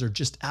colleges are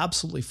just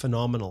absolutely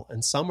phenomenal,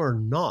 and some are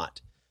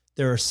not.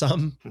 There are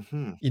some,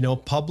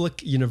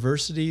 public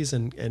universities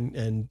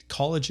and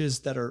colleges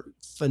that are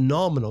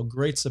phenomenal,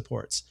 great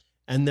supports.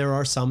 And there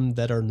are some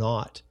that are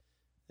not.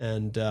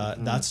 And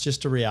that's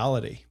just a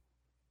reality.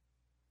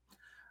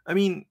 I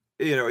mean,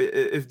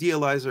 if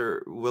DLIs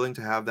are willing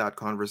to have that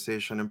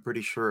conversation, I'm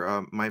pretty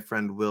sure my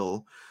friend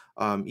Will,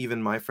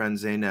 even my friend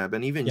Zainab,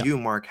 and even you,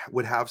 Mark,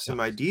 would have some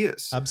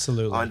ideas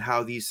on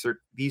how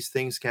these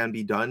things can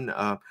be done.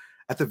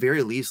 At the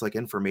very least, like,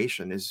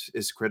 information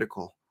is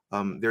critical.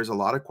 There's a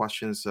lot of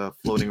questions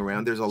floating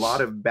around. There's a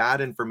lot of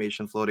bad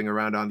information floating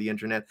around on the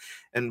internet.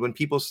 And when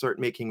people start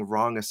making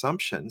wrong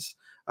assumptions,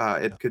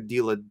 it could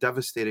deal a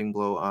devastating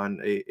blow on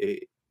a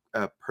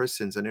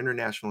person's, an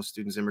international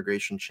student's,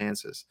 immigration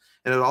chances.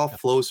 And it all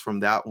flows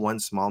from that one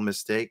small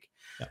mistake.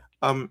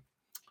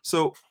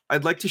 So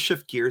I'd like to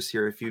shift gears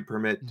here, if you'd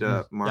permit,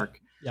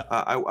 Mark.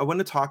 I want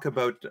to talk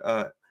about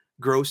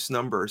gross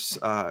numbers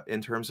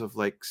in terms of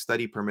like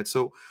study permits.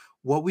 So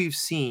what we've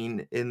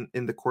seen in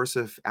the course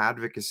of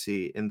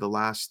advocacy in the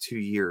last 2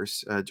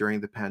 years during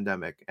the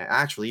pandemic,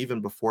 actually even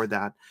before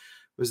that,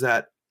 was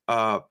that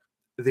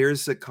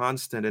there's a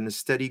constant and a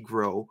steady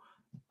growth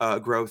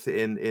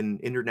in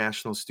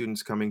international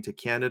students coming to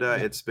Canada.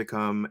 It's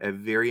become a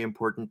very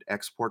important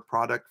export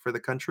product for the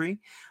country.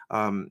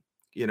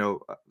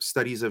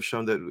 Studies have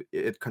shown that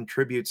it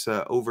contributes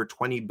over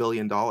 $20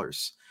 billion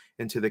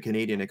into the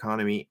Canadian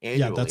economy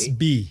annually. Yeah, that's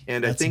B.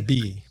 And I think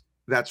B.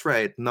 That's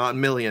right, not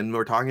million.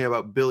 We're talking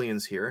about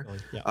billions here.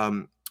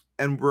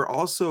 And we're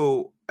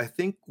also, I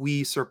think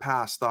we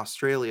surpassed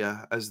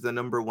Australia as the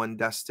number one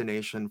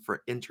destination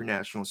for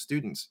international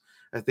students.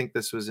 I think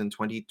this was in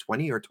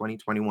 2020 or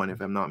 2021, if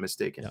I'm not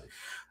mistaken.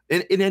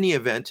 Yeah. In any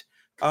event,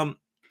 um,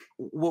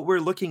 what we're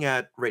looking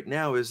at right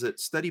now is that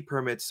study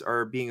permits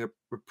are being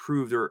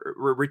approved, or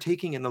we're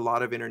taking in a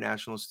lot of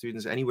international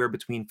students, anywhere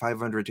between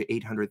 500 to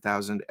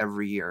 800,000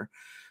 every year.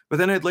 But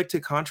then I'd like to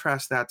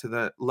contrast that to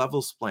the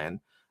levels plan,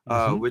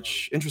 Hmm.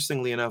 which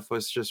interestingly enough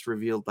was just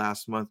revealed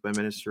last month by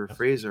Minister Yeah.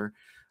 Fraser.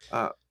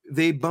 Uh,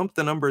 they bumped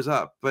the numbers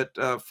up, but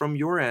from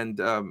your end,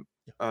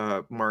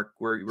 Mark,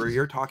 where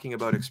you're talking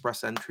about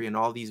express entry and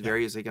all these Yeah.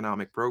 various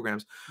economic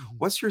programs, Mhm.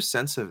 what's your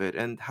sense of it,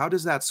 and how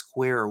does that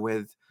square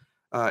with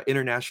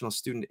international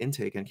student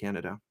intake in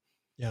Canada?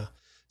 Yeah.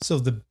 So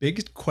the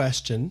big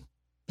question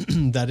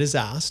that is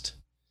asked,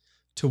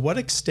 to what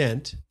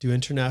extent do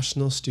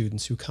international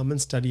students who come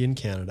and study in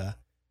Canada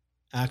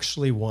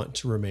actually want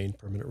to remain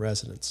permanent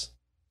residents?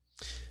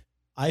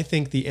 I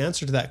think the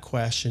answer to that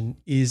question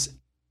is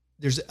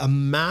there's a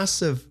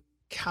massive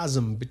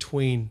chasm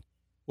between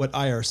what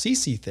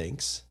IRCC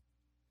thinks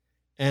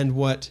and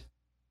what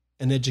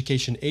an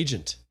education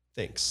agent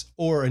thinks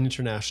or an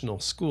international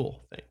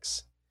school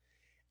thinks,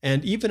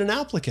 and even an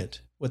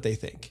applicant, what they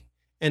think.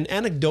 And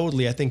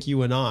anecdotally, I think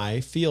you and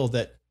I feel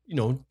that,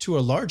 to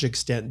a large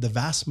extent, the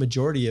vast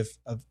majority of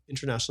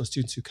international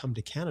students who come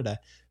to Canada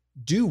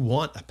do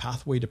want a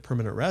pathway to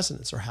permanent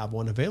residence or have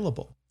one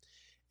available.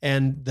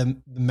 And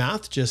the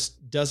math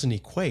just doesn't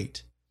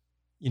equate.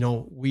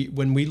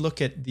 When we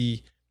look at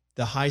the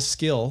high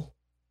skill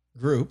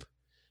group,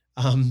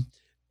 um,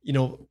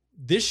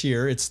 this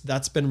year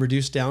that's been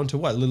reduced down to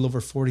what, a little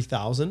over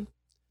 40,000.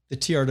 The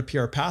TR to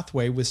PR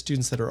pathway with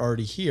students that are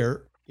already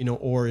here,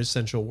 or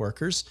essential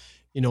workers,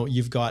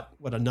 you've got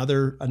what,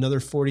 another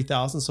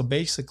 40,000. So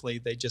basically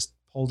they just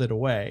pulled it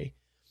away.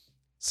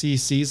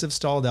 CECs have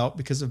stalled out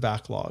because of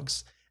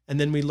backlogs. And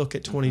then we look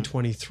at Hmm.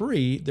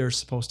 2023, they're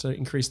supposed to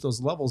increase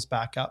those levels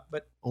back up,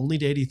 but only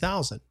to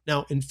 80,000.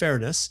 Now, in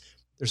fairness,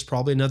 there's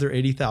probably another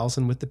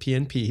 80,000 with the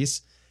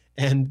PNPs,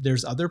 and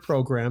there's other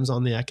programs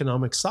on the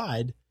economic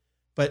side,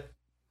 but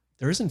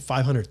there isn't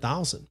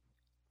 500,000.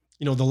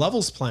 The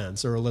levels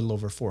plans are a little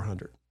over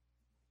 400.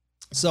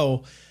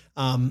 So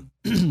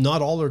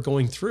not all are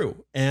going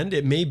through. And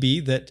it may be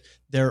that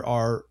there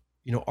are,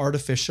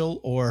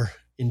 artificial or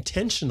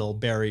intentional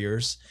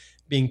barriers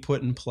being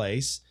put in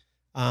place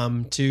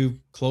to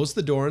close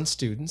the door on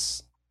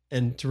students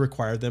and to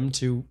require them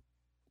to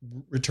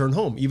return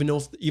home, even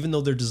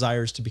though their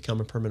desire is to become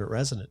a permanent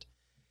resident.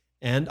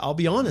 And I'll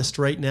be honest,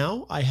 right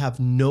now, I have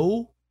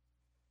no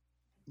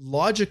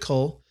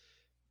logical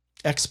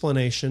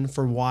explanation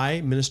for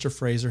why Minister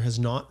Fraser has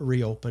not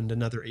reopened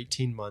another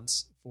 18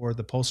 months for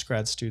the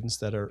postgrad students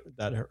that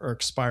are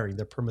expiring.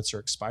 Their permits are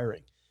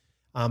expiring.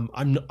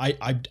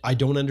 I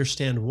don't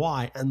understand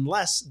why,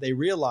 unless they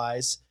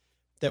realize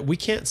that we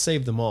can't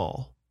save them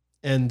all.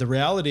 And the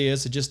reality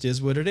is, it just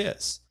is what it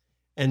is.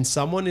 And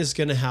someone is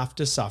going to have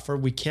to suffer.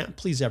 We can't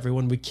please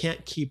everyone. We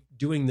can't keep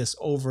doing this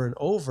over and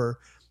over.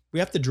 We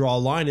have to draw a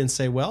line and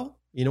say, well,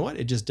 you know what?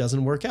 It just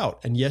doesn't work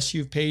out. And yes,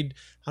 you've paid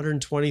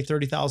 $120,000,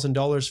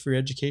 $30,000 for your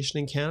education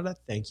in Canada.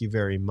 Thank you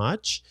very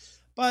much.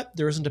 But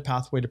there isn't a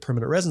pathway to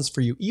permanent residence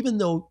for you, even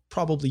though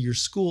probably your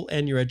school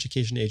and your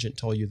education agent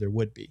told you there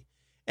would be.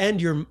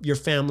 And your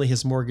family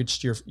has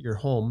mortgaged your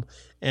home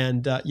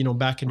and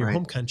back in your Right.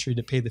 home country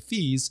to pay the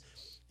fees.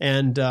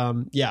 And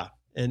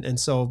and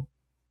so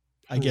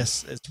I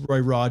guess it's Roy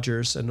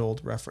Rogers, an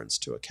old reference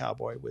to a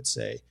cowboy, would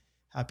say,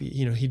 happy,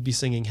 he'd be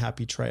singing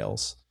happy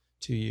trails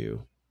to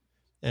you.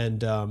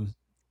 And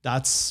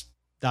that's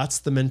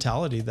the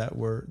mentality that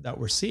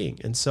we're seeing.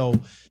 And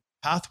so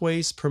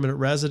pathways, permanent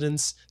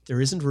residence, there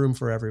isn't room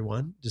for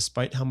everyone,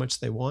 despite how much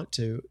they want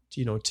to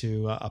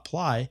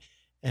apply.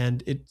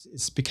 And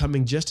it's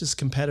becoming just as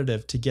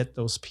competitive to get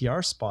those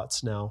PR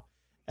spots now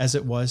as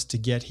it was to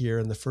get here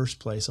in the first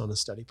place on a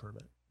study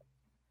permit.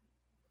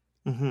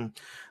 Hmm.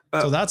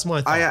 So that's my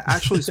I thought.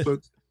 actually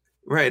spoke.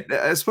 Right,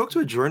 I spoke to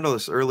a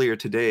journalist earlier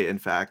today, in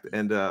fact,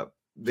 and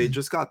they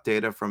just got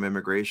data from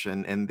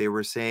immigration, and they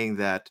were saying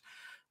that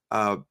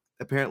uh,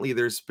 apparently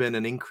there's been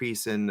an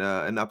increase in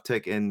an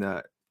uptick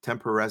in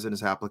temporary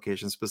residence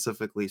applications,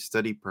 specifically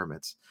study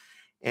permits.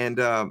 And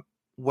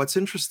what's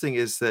interesting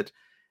is that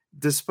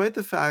despite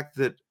the fact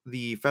that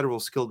the federal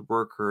skilled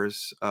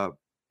workers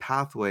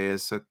pathway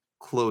is a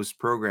closed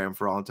program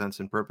for all intents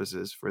and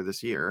purposes for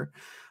this year,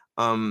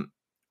 um,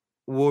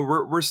 well,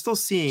 we're still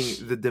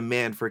seeing the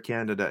demand for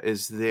Canada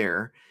is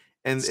there,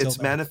 and It's still it's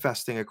there.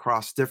 manifesting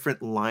across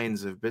different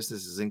lines of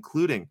businesses,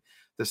 including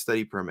the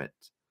study permit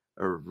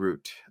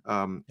route.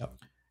 Yep.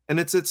 And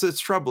it's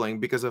troubling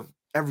because of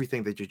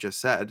everything that you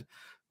just said.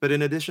 But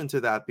in addition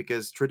to that,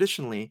 because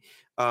traditionally,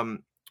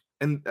 um,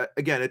 and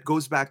again, it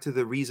goes back to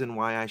the reason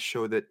why I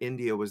showed that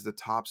India was the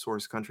top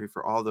source country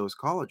for all those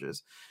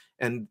colleges,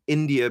 and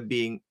India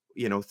being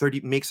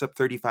 30 makes up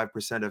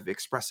 35% of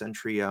express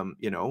entry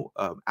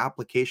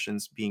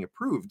applications being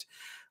approved.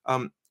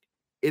 um,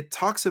 it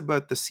talks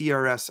about the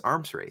CRS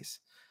arms race.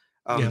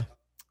 Yeah. um,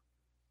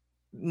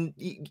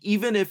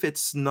 even if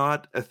it's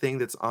not a thing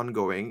that's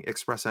ongoing,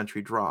 express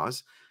entry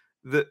draws,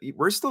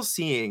 we're still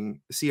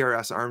seeing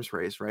CRS arms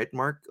race, right,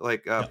 Mark?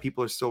 Like Yeah.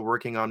 people are still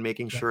working on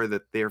making Yeah. sure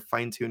that they're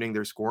fine tuning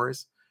their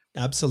scores.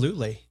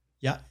 Absolutely.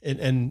 Yeah.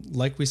 And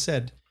like we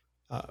said,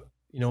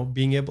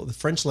 being able, the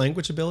French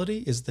language ability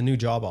is the new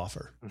job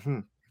offer. Mm-hmm.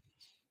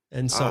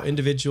 And so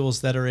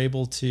individuals that are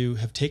able to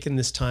have taken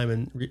this time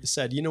and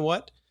said, you know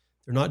what,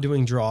 they're not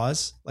doing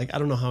draws. Like, I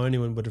don't know how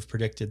anyone would have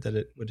predicted that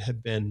it would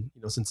have been,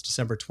 since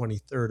December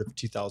 23rd of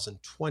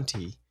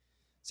 2020,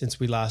 since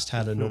we last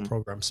had a no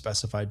program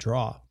specified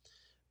draw.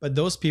 But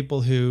those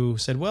people who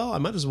said, well, I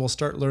might as well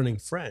start learning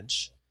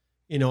French,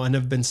 and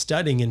have been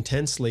studying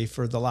intensely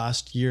for the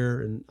last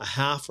year and a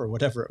half or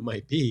whatever it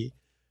might be,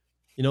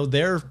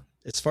 they're,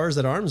 as far as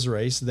that arms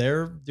race,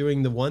 they're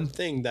doing the one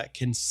thing that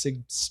can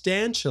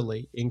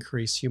substantially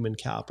increase human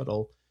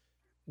capital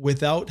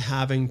without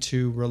having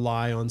to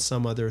rely on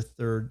some other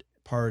third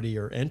party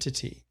or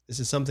entity. This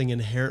is something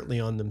inherently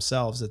on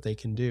themselves that they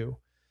can do.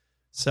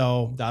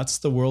 So that's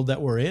the world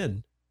that we're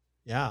in.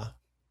 Yeah.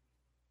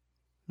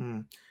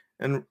 And,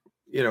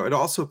 it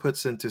also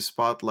puts into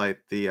spotlight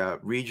the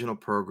regional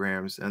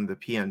programs and the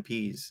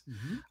PNPs.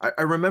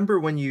 I remember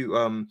when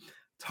you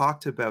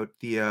talked about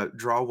the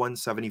draw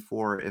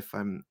 174, if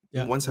I'm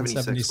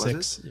 176,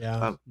 was it?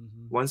 Yeah.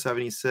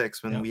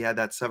 176, when we had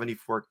that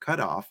 74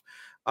 cutoff,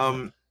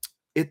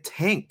 it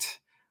tanked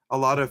a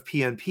lot of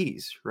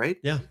PNPs, right?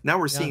 Yeah. Now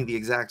we're seeing the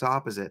exact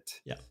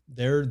opposite. Yeah.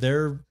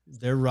 They're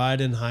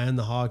riding high on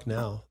the hog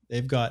now.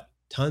 They've got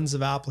tons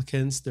of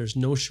applicants. There's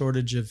no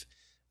shortage of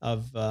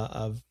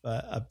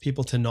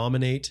people to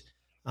nominate.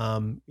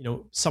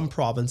 Some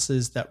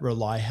provinces that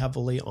rely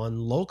heavily on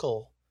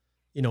local,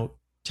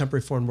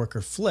 temporary foreign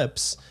worker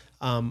flips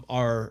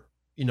are,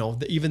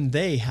 even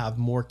they have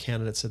more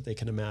candidates that they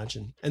can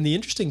imagine. And the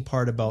interesting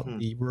part about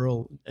the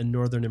rural and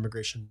northern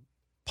immigration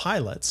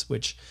pilots,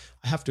 which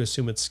I have to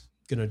assume it's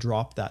going to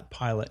drop that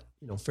pilot,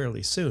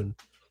 fairly soon.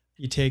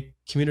 You take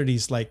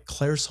communities like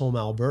Claresholm,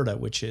 Alberta,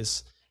 which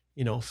is,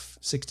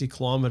 60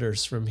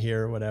 kilometers from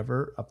here,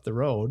 whatever, up the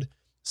road,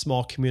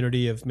 small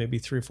community of maybe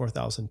 3,000 or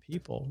 4,000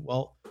 people.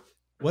 Well,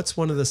 what's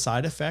one of the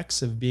side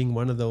effects of being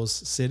one of those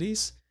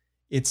cities?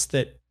 It's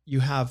that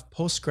you have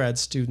postgrad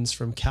students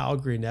from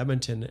Calgary and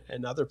Edmonton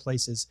and other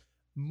places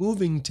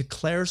moving to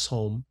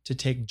Claresholm to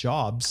take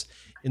jobs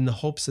in the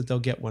hopes that they'll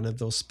get one of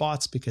those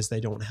spots because they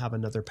don't have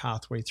another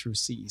pathway through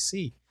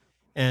CEC.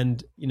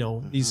 And,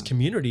 these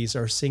communities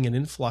are seeing an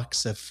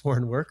influx of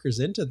foreign workers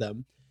into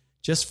them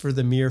just for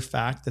the mere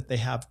fact that they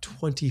have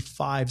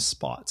 25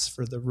 spots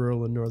for the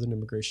rural and northern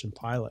immigration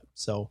pilot.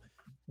 So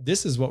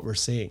this is what we're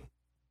seeing.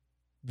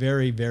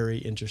 Very, very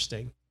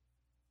interesting.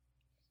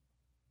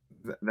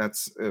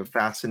 That's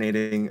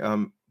fascinating.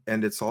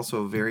 And it's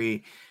also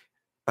very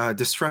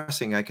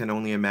distressing, I can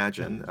only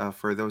imagine,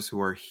 for those who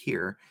are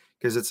here,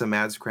 because it's a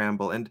mad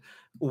scramble. And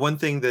one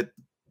thing that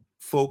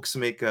folks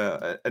make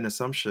an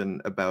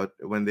assumption about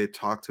when they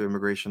talk to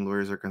immigration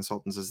lawyers or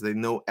consultants is they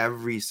know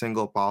every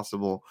single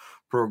possible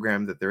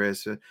program that there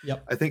is.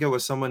 Yep. I think it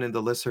was someone in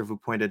the listserv who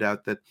pointed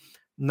out that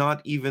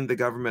not even the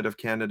government of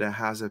Canada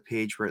has a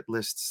page where it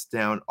lists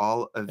down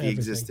all of the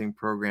existing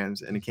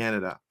programs in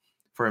Canada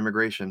for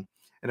immigration.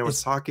 And I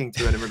was talking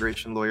to an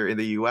immigration lawyer in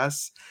the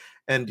US,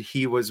 and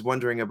he was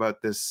wondering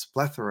about this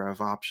plethora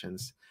of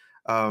options.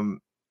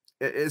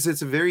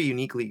 It's a very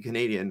uniquely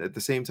Canadian. At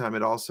the same time,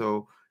 it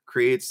also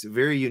creates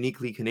very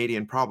uniquely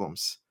Canadian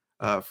problems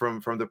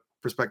from the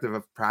perspective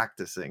of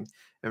practicing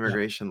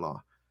immigration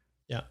law.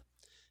 Yeah,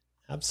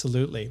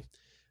 absolutely.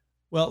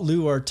 Well,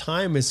 Lou, our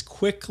time is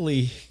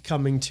quickly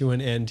coming to an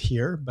end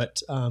here,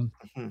 but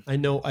I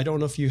don't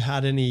know if you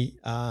had any,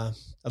 at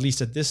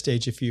least at this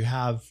stage, if you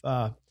have,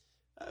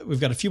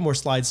 we've got a few more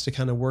slides to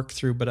kind of work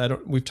through,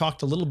 but we've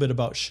talked a little bit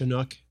about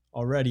Chinook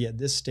already at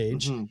this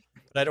stage,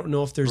 but I don't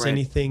know if there's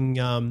anything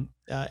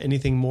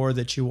more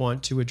that you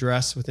want to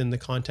address within the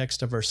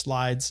context of our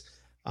slides.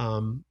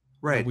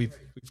 We've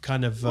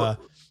kind of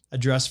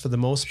addressed for the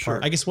most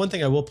part. I guess one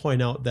thing I will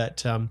point out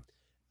that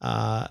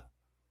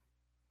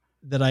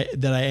that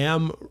I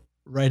am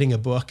writing a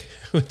book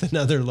with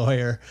another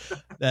lawyer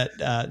that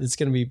it's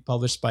going to be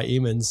published by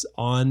Eamons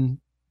on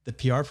the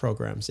PR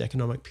programs, the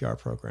economic PR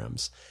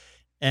programs.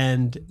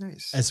 And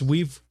as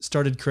we've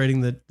started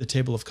creating the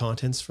table of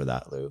contents for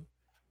that, Lou,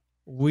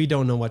 we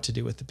don't know what to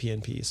do with the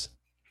PNPs.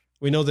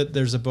 We know that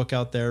there's a book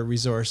out there,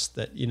 resource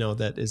that,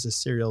 that is a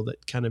serial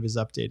that kind of is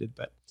updated,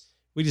 but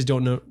we just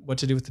don't know what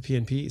to do with the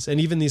PNPs and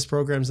even these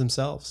programs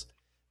themselves.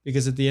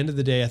 Because at the end of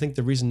the day, I think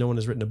the reason no one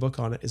has written a book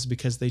on it is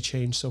because they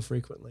change so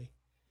frequently.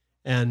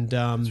 And,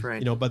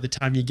 by the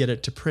time you get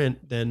it to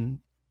print, then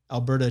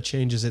Alberta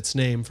changes its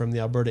name from the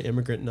Alberta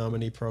Immigrant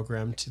Nominee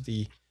Program to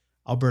the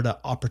Alberta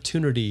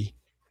Opportunity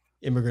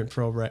Immigrant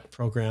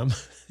Program.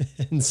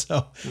 And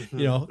so,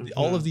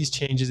 all of these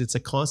changes, it's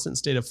a constant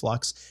state of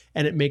flux,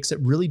 and it makes it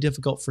really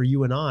difficult for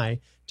you and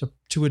I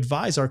to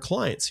advise our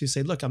clients who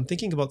say, look, I'm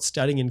thinking about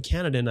studying in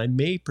Canada and I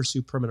may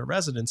pursue permanent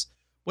residence.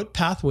 What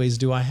pathways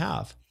do I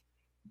have?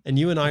 And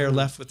you and I are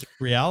left with the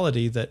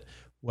reality that,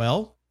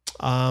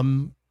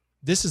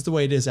 this is the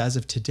way it is as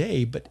of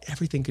today, but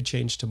everything could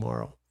change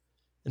tomorrow.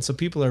 And so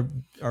people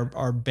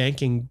are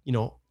banking,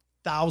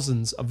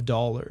 thousands of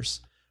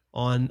dollars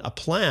on a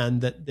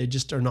plan that they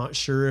just are not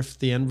sure if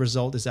the end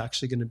result is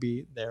actually going to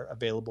be there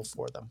available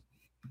for them.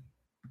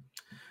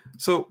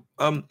 So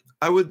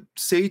I would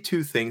say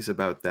two things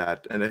about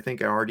that, and I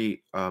think I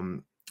already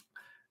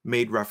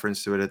made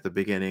reference to it at the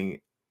beginning.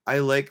 I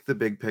like the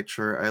big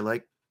picture. I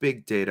like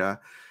big data.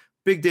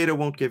 Big data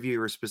won't give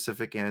you a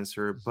specific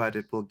answer, but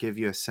it will give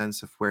you a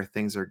sense of where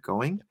things are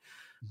going.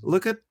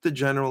 Look at the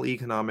general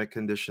economic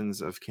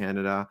conditions of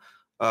Canada.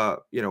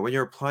 When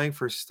you're applying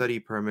for study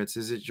permits,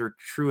 is it your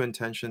true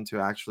intention to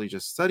actually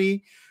just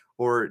study,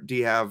 or do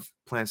you have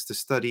plans to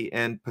study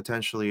and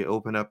potentially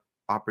open up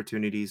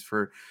opportunities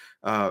for,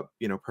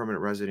 permanent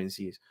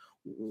residencies?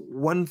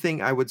 One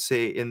thing I would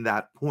say on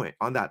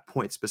that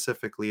point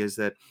specifically, is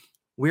that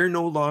we're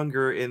no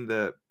longer in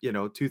the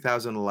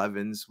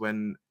 2011s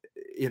when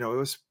it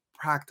was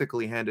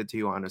practically handed to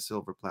you on a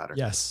silver platter.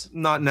 Yes.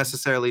 Not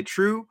necessarily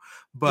true,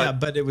 but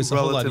but it was a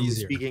whole lot relatively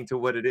easier. speaking to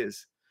what it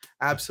is.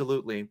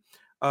 Absolutely.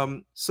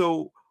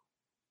 So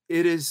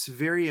it is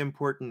very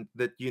important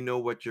that you know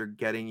what you're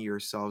getting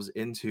yourselves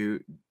into.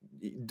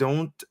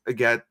 Don't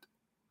get,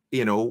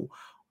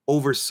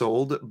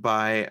 oversold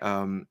by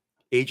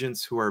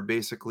agents who are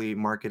basically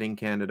marketing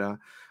Canada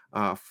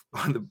on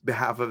the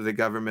behalf of the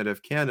government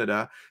of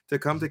Canada to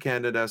come to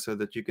Canada so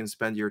that you can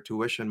spend your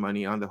tuition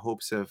money on the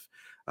hopes of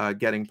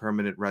getting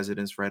permanent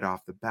residence right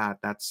off the bat.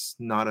 That's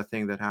not a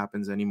thing that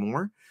happens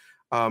anymore.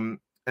 And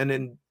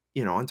then,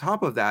 on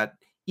top of that,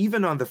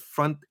 even on the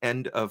front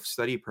end of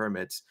study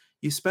permits,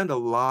 you spend a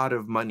lot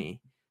of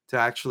money to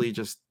actually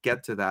just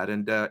get to that.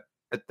 And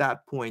at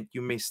that point,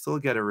 you may still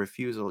get a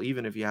refusal,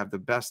 even if you have the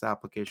best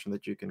application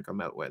that you can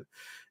come out with.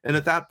 And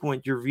at that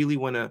point, you really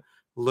want to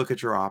look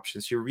at your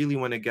options. You really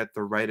want to get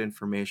the right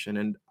information.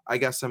 And I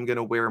guess I'm going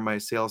to wear my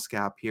sales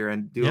cap here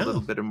and do a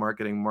little bit of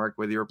marketing, Mark,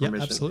 with your permission.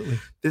 Yeah, absolutely.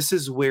 This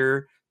is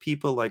where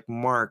people like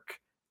Mark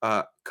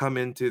come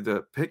into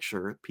the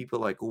picture, people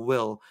like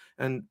Will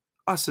and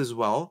us as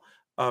well,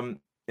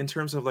 in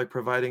terms of like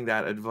providing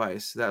that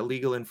advice, that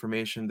legal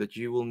information that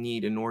you will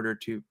need in order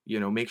to,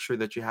 make sure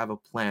that you have a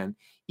plan,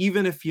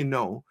 even if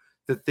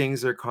that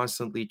things are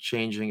constantly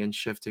changing and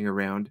shifting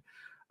around.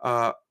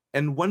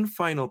 And one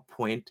final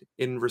point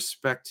with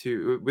respect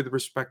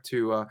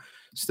to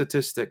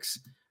statistics,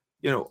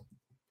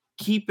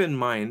 keep in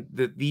mind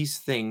that these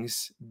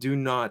things do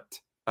not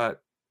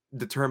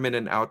determine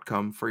an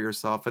outcome for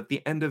yourself. At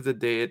the end of the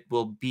day, it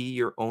will be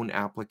your own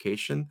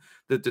application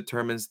that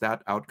determines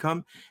that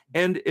outcome.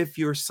 And if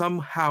you're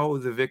somehow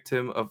the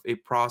victim of a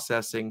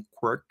processing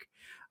quirk,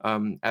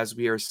 as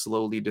we are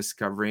slowly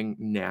discovering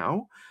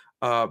now,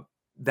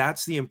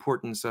 that's the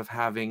importance of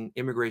having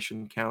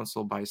immigration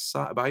counsel by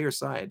your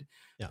side,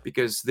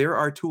 because there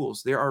are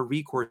tools, there are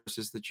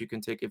recourses that you can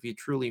take if you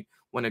truly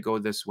want to go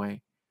this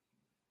way.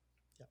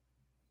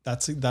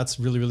 That's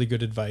really, really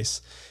good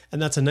advice. And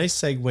that's a nice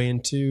segue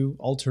into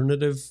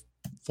alternative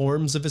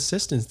forms of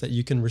assistance that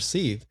you can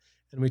receive.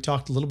 And we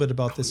talked a little bit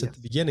about this at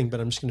the beginning, but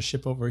I'm just going to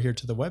ship over here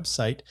to the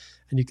website,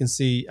 and you can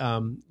see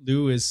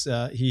Lou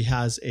he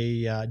has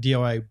a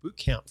DOI boot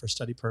camp for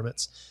study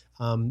permits.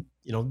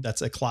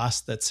 That's a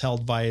class that's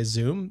held via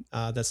Zoom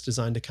that's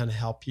designed to kind of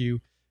help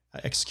you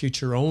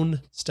execute your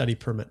own study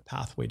permit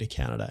pathway to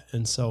Canada.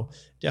 And so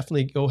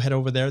definitely go head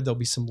over there. There'll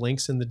be some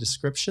links in the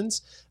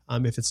descriptions.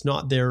 If it's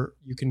not there,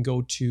 you can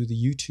go to the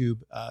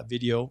YouTube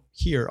video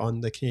here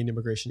on the Canadian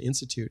Immigration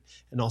Institute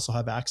and also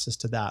have access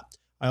to that.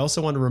 I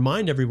also want to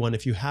remind everyone,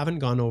 if you haven't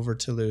gone over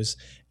to Lou's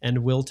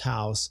and Will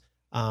Tao's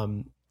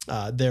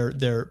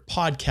their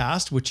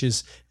podcast, which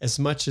is, as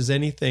much as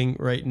anything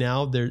right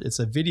now, it's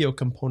a video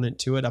component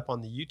to it up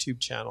on the YouTube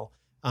channel.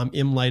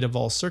 In light of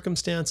all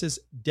circumstances,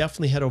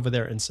 definitely head over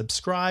there and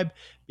subscribe,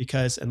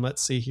 and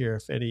let's see here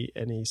if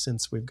any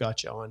since we've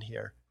got you on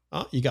here.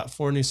 Oh, you got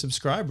 4 new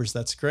subscribers.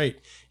 That's great.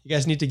 You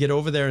guys need to get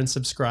over there and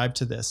subscribe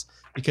to this,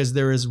 because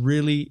there is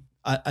really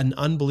an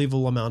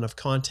unbelievable amount of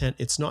content.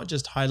 It's not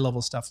just high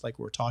level stuff like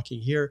we're talking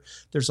here.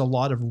 There's a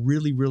lot of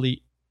really,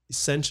 really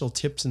essential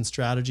tips and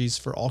strategies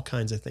for all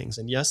kinds of things.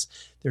 And yes,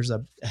 there's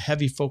a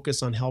heavy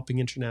focus on helping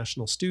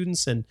international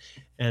students and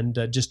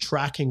just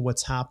tracking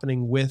what's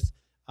happening with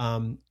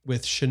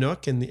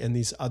Chinook and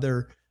these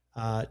other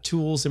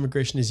tools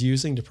immigration is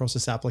using to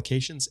process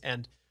applications.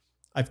 And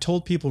I've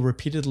told people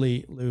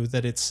repeatedly, Lou,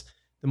 that it's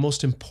the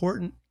most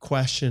important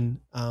question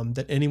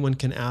that anyone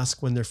can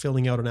ask when they're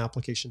filling out an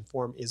application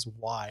form is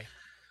why.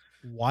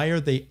 Why are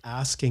they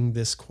asking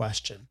this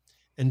question?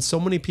 And so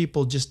many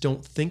people just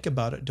don't think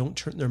about it, don't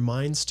turn their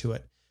minds to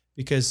it,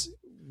 because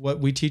what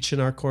we teach in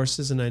our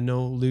courses, and I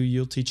know, Lou,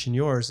 you'll teach in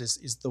yours,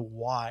 is the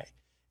why.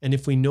 And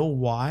if we know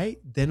why,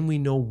 then we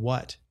know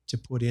what to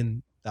put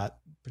in that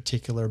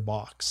particular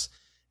box.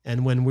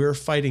 And when we're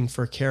fighting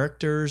for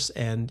characters,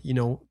 and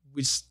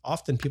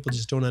often people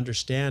just don't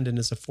understand. And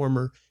as a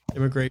former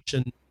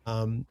immigration,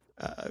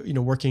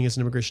 working as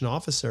an immigration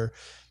officer,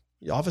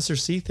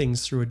 officers see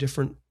things through a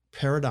different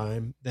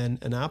paradigm than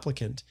an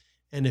applicant.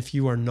 And if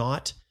you are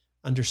not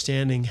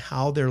understanding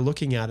how they're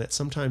looking at it.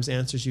 Sometimes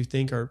answers you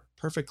think are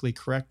perfectly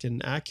correct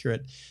and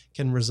accurate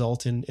can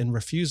result in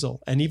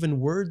refusal. And even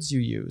words you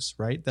use,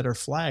 right, that are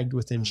flagged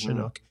within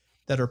Chinook,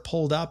 that are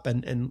pulled up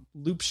and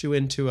loops you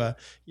into a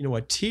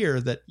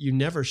tier that you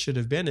never should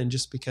have been in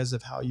just because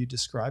of how you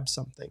describe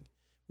something,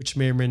 which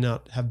may or may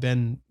not have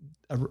been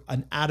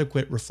an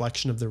adequate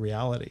reflection of the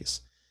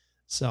realities.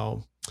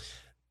 So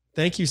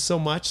thank you so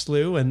much,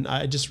 Lou. And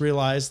I just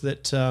realized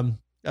that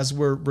as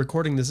we're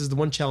recording, this is the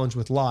one challenge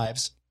with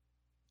lives.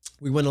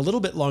 We went a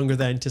little bit longer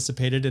than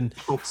anticipated, and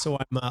so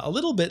I'm a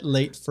little bit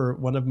late for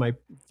one of my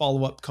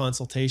follow-up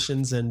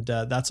consultations, and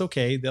that's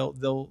okay.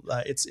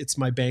 It's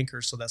my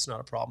banker, so that's not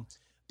a problem.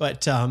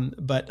 But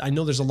I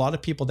know there's a lot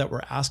of people that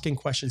were asking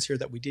questions here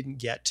that we didn't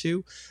get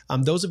to.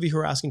 Those of you who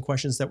are asking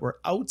questions that were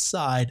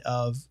outside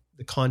of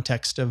the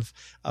context of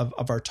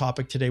our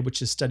topic today,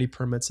 which is study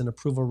permits and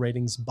approval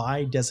ratings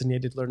by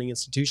designated learning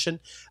institution.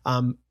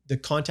 The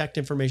contact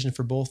information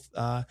for both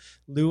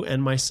Lou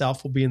and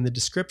myself will be in the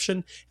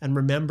description. And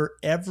remember,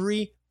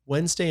 every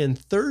Wednesday and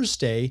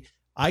Thursday,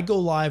 I go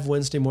live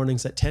Wednesday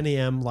mornings at 10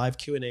 a.m., live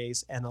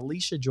Q&As, and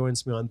Alicia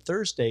joins me on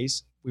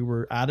Thursdays. We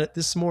were at it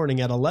this morning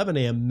at 11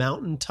 a.m.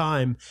 Mountain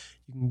Time.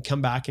 You can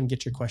come back and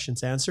get your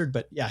questions answered.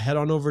 But yeah, head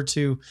on over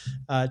to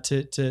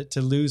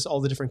Lou's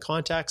all the different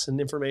contacts and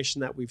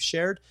information that we've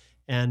shared,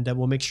 and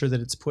we'll make sure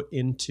that it's put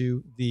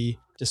into the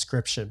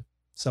description.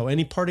 So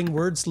any parting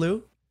words,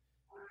 Lou?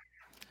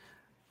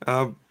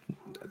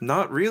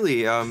 Not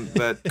really,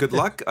 but good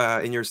luck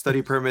in your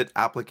study permit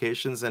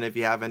applications. And if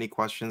you have any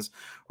questions,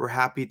 we're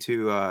happy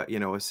to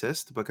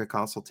assist, book a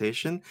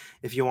consultation.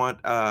 If you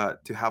want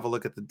to have a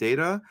look at the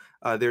data,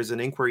 there's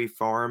an inquiry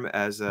form,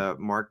 as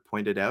Mark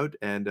pointed out,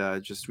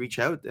 and just reach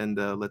out and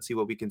let's see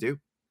what we can do.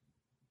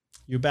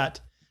 You bet.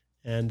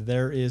 And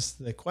there is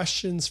the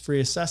questions, free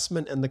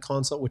assessment, and the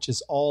consult, which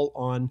is all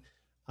on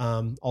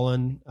the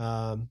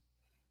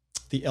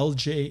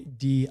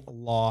LJD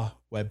Law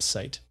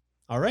website.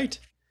 All right.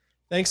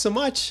 Thanks so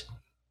much.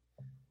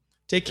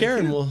 Take care,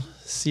 and we'll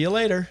see you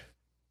later.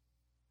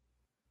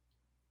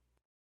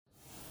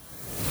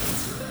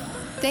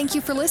 Thank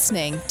you for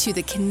listening to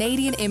the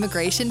Canadian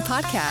Immigration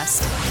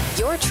Podcast,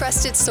 your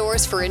trusted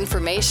source for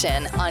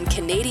information on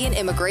Canadian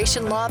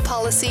immigration law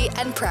policy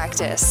and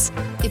practice.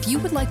 If you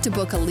would like to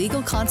book a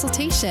legal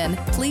consultation,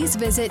 please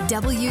visit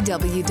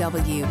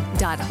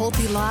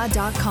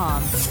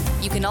www.holtbylaw.com.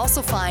 You can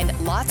also find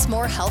lots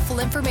more helpful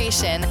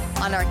information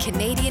on our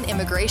Canadian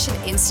Immigration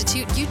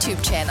Institute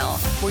YouTube channel,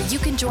 where you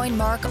can join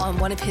Mark on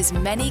one of his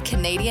many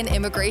Canadian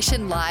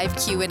immigration live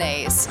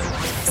Q&As.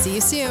 See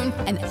you soon,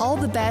 and all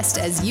the best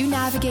as you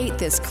navigate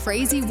this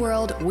crazy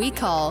world we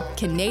call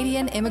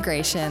Canadian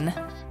immigration.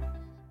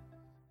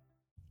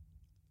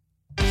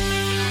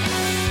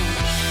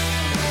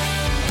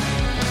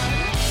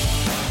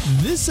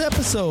 This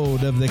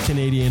episode of the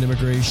Canadian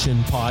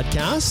Immigration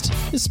Podcast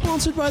is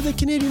sponsored by the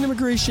Canadian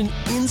Immigration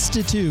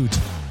Institute,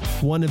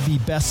 one of the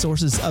best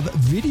sources of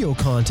video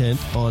content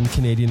on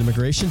Canadian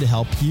immigration to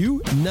help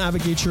you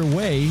navigate your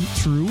way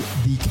through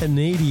the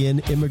Canadian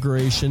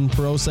immigration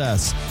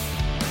process.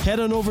 Head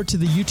on over to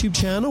the YouTube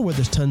channel where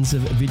there's tons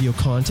of video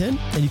content,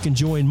 and you can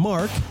join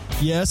Mark,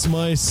 yes,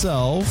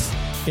 myself,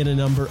 in a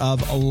number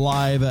of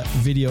live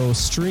video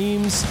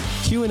streams,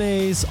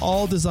 Q&As,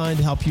 all designed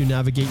to help you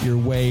navigate your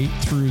way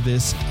through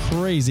this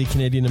crazy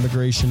Canadian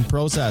immigration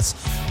process.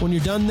 When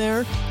you're done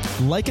there,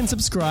 like and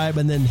subscribe,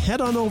 and then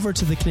head on over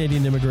to the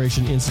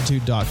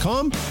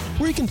CanadianImmigrationInstitute.com,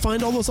 where you can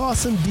find all those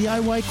awesome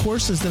DIY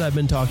courses that I've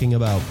been talking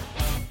about.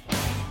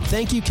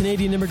 Thank you,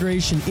 Canadian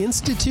Immigration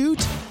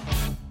Institute.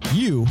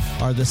 You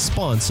are the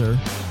sponsor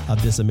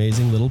of this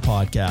amazing little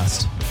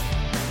podcast.